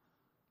know.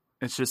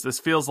 It's just, this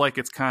feels like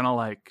it's kind of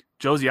like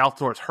Josie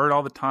Altidor's hurt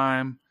all the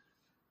time.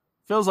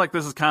 Feels like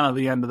this is kind of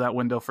the end of that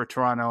window for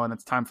Toronto, and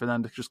it's time for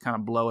them to just kind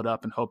of blow it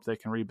up and hope they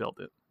can rebuild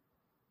it.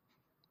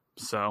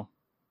 So,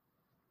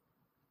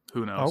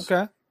 who knows?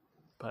 Okay.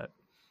 But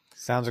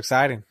sounds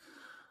exciting.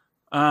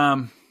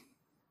 One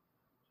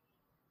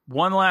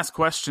last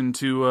question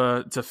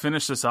to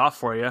finish this off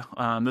for you.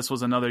 This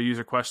was another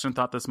user question.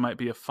 Thought this might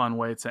be a fun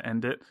way to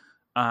end it.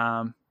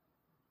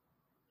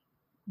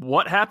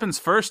 what happens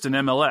first in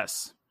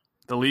MLS?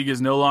 The league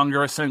is no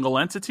longer a single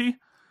entity.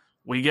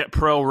 We get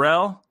pro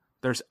rel.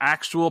 There's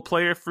actual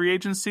player free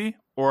agency,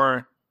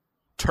 or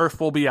turf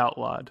will be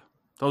outlawed.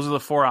 Those are the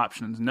 4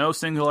 options. No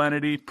single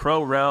entity,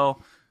 pro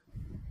rel,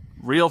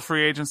 real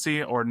free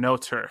agency, or no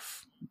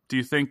turf. Do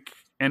you think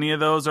any of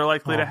those are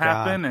likely to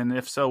happen? God. And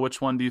if so,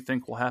 which one do you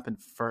think will happen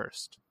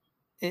first?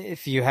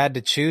 If you had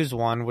to choose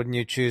one, wouldn't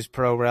you choose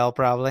pro rel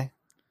probably?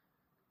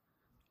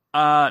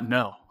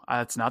 No.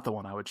 That's not the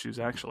one I would choose,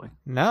 actually.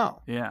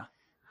 No. Yeah.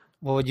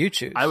 What would you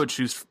choose? I would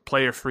choose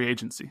player free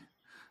agency.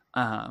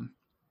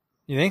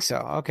 You think so?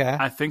 Okay.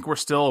 I think we're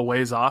still a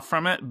ways off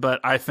from it, but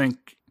I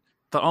think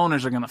the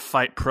owners are going to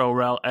fight pro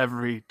rel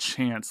every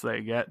chance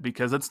they get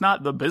because it's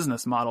not the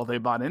business model they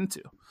bought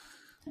into.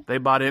 They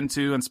bought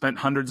into and spent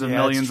hundreds of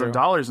millions of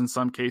dollars in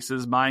some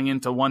cases buying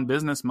into one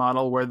business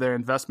model where their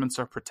investments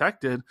are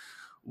protected.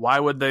 Why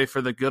would they,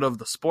 for the good of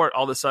the sport,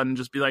 all of a sudden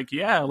just be like,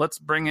 yeah, let's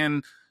bring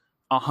in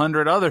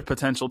 100 other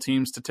potential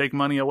teams to take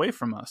money away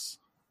from us?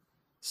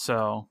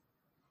 So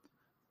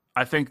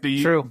I think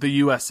the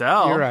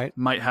USL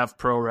might have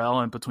pro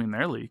rel in between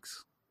their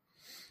leagues.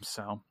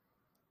 So,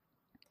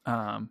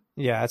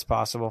 yeah, it's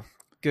possible.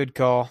 Good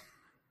call.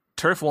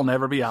 Turf will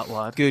never be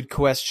outlawed. Good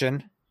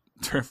question.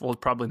 Turf will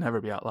probably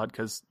never be outlawed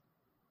because,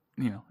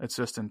 it's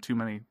just in too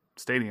many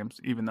stadiums,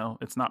 even though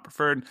it's not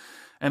preferred.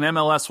 And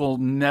MLS will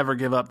never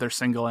give up their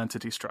single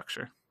entity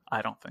structure,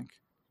 I don't think.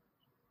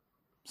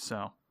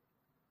 So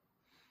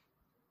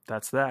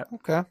that's that.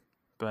 Okay.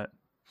 But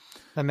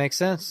that makes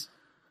sense.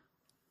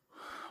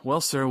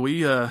 Well, sir,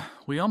 we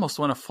almost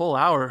went a full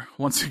hour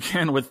once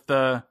again with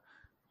a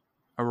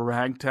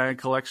ragtag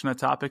collection of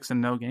topics and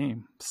no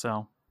game.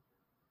 So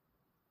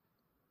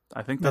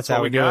I think that's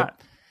all we got.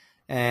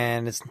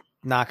 And it's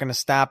not going to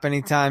stop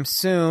anytime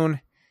soon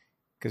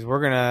because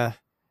we're gonna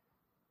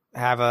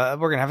have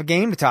a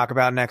game to talk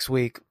about next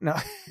week. No,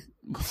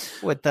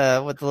 with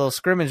the little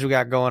scrimmage we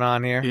got going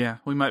on here. Yeah,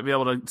 we might be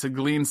able to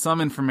glean some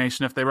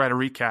information if they write a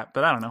recap,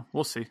 but I don't know.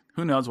 We'll see.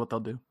 Who knows what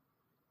they'll do?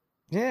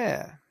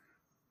 Yeah.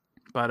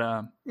 But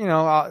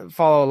I'll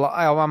follow.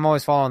 I'm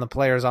always following the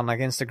players on like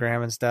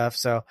Instagram and stuff.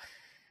 So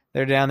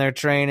they're down there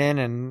training,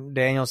 and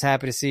Daniel's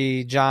happy to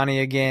see Johnny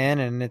again,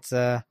 and it's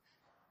the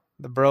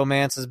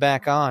bromance is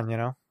back on.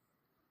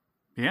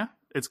 Yeah,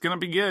 it's gonna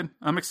be good.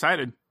 I'm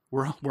excited.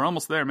 We're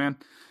almost there, man.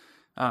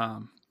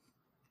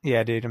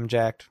 Yeah, dude, I'm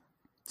jacked.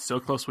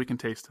 So close we can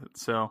taste it.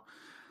 So,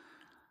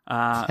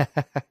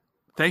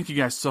 thank you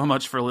guys so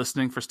much for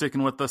listening, for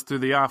sticking with us through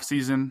the off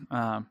season.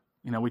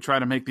 We try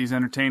to make these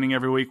entertaining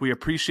every week. We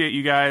appreciate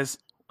you guys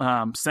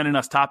sending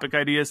us topic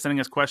ideas, sending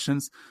us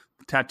questions.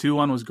 The tattoo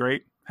one was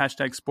great.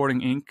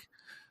 #SportingInc.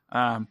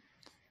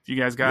 If you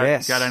guys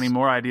got any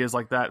more ideas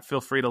like that,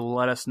 feel free to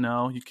let us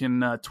know. You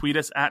can tweet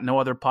us at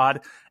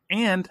NoOtherPod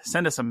and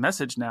send us a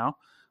message now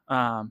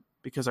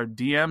because our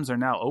DMs are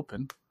now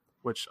open,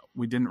 which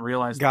we didn't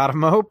realize. Got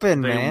them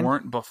open, they man.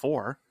 weren't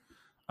before.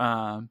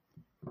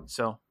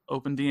 So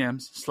open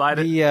DMs. Slide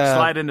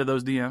into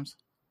those DMs.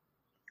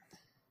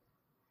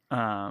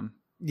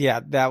 Yeah,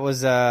 that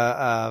was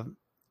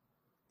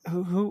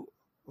who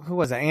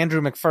was it?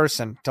 Andrew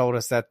McPherson told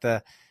us that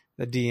the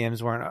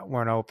DMs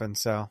weren't open.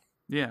 So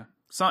yeah.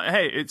 So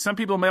hey, some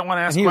people might want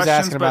to ask. And he was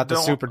questions, asking about the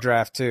super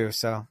draft too.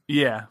 So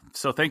yeah.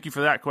 So thank you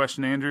for that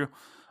question, Andrew.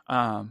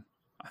 I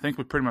think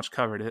we pretty much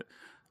covered it.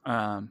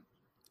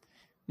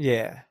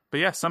 Yeah. But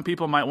yeah, some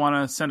people might want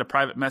to send a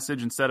private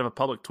message instead of a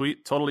public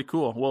tweet. Totally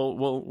cool.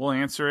 We'll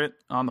answer it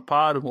on the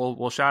pod.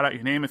 We'll shout out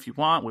your name if you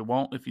want. We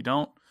won't if you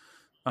don't.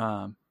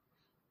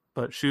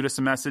 But shoot us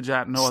a message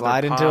at NoOtherPod.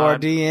 Slide into our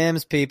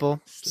DMs,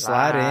 people.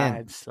 Slide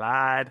in.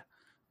 Slide.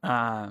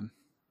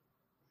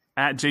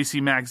 At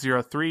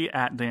JCMax03,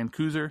 at Dan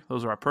Kuzer.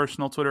 Those are our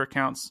personal Twitter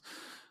accounts.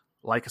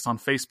 Like us on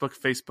Facebook,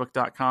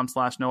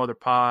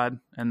 facebook.com/NoOtherPod.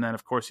 And then,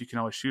 of course, you can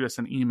always shoot us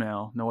an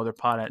email,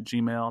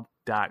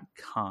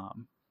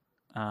 nootherpod@gmail.com.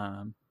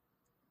 And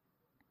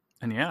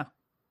yeah,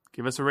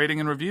 give us a rating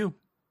and review.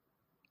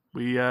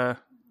 We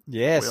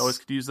always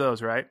could use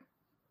those, right?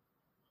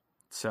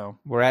 So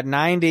we're at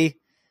 90,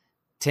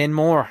 10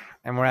 more,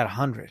 and we're at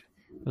 100.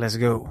 Let's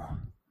go.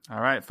 All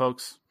right,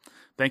 folks.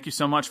 Thank you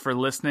so much for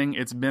listening.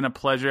 It's been a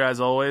pleasure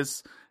as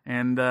always.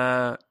 And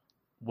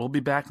we'll be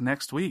back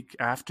next week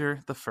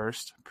after the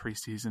first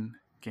preseason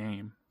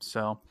game.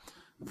 So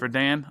for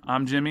Dan,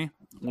 I'm Jimmy.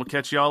 We'll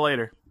catch y'all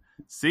later.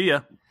 See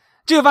ya.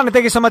 Giovanni,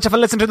 thank you so much for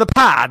listening to the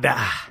pod. He's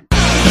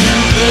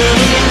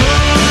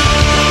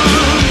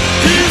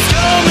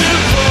coming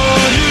for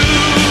you.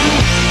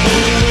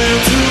 Nowhere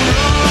to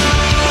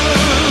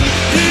run.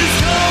 He's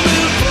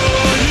coming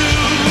for you.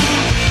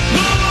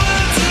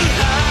 Nowhere to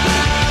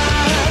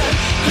hide.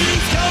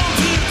 He's come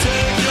to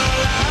take your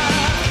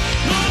life.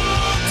 No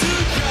one to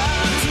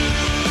cry to.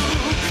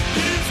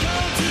 He's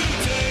come to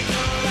take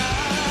your life.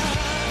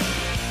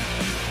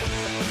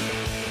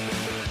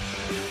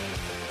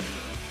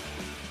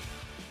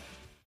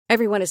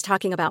 Everyone is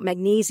talking about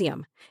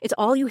magnesium. It's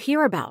all you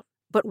hear about.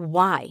 But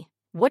why?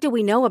 What do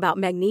we know about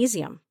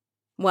magnesium?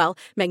 Well,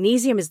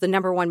 magnesium is the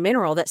 #1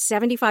 mineral that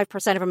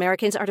 75% of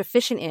Americans are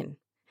deficient in.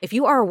 If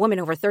you are a woman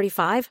over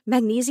 35,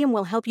 magnesium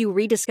will help you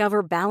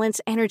rediscover balance,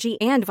 energy,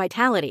 and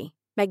vitality.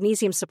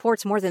 Magnesium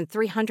supports more than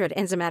 300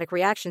 enzymatic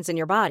reactions in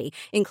your body,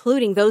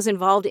 including those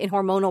involved in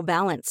hormonal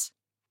balance.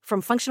 From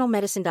functional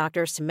medicine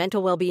doctors to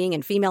mental well-being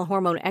and female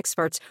hormone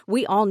experts,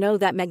 we all know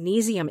that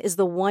magnesium is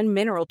the one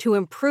mineral to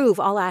improve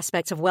all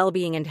aspects of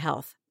well-being and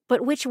health.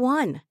 But which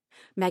one?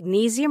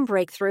 Magnesium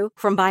Breakthrough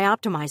from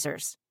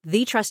Bioptimizers,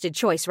 the trusted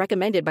choice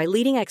recommended by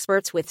leading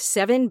experts with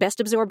 7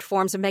 best-absorbed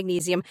forms of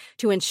magnesium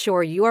to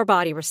ensure your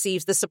body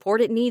receives the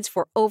support it needs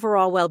for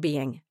overall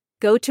well-being.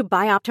 Go to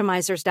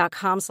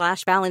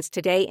bioptimizers.com/balance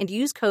today and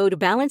use code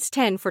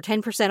BALANCE10 for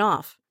 10%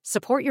 off.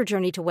 Support your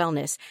journey to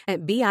wellness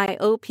at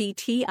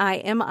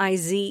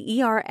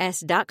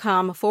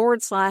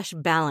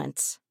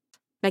bioptimizers.com/balance.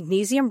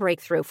 Magnesium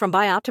Breakthrough from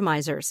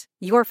Bioptimizers,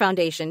 your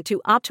foundation to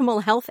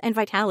optimal health and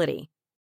vitality.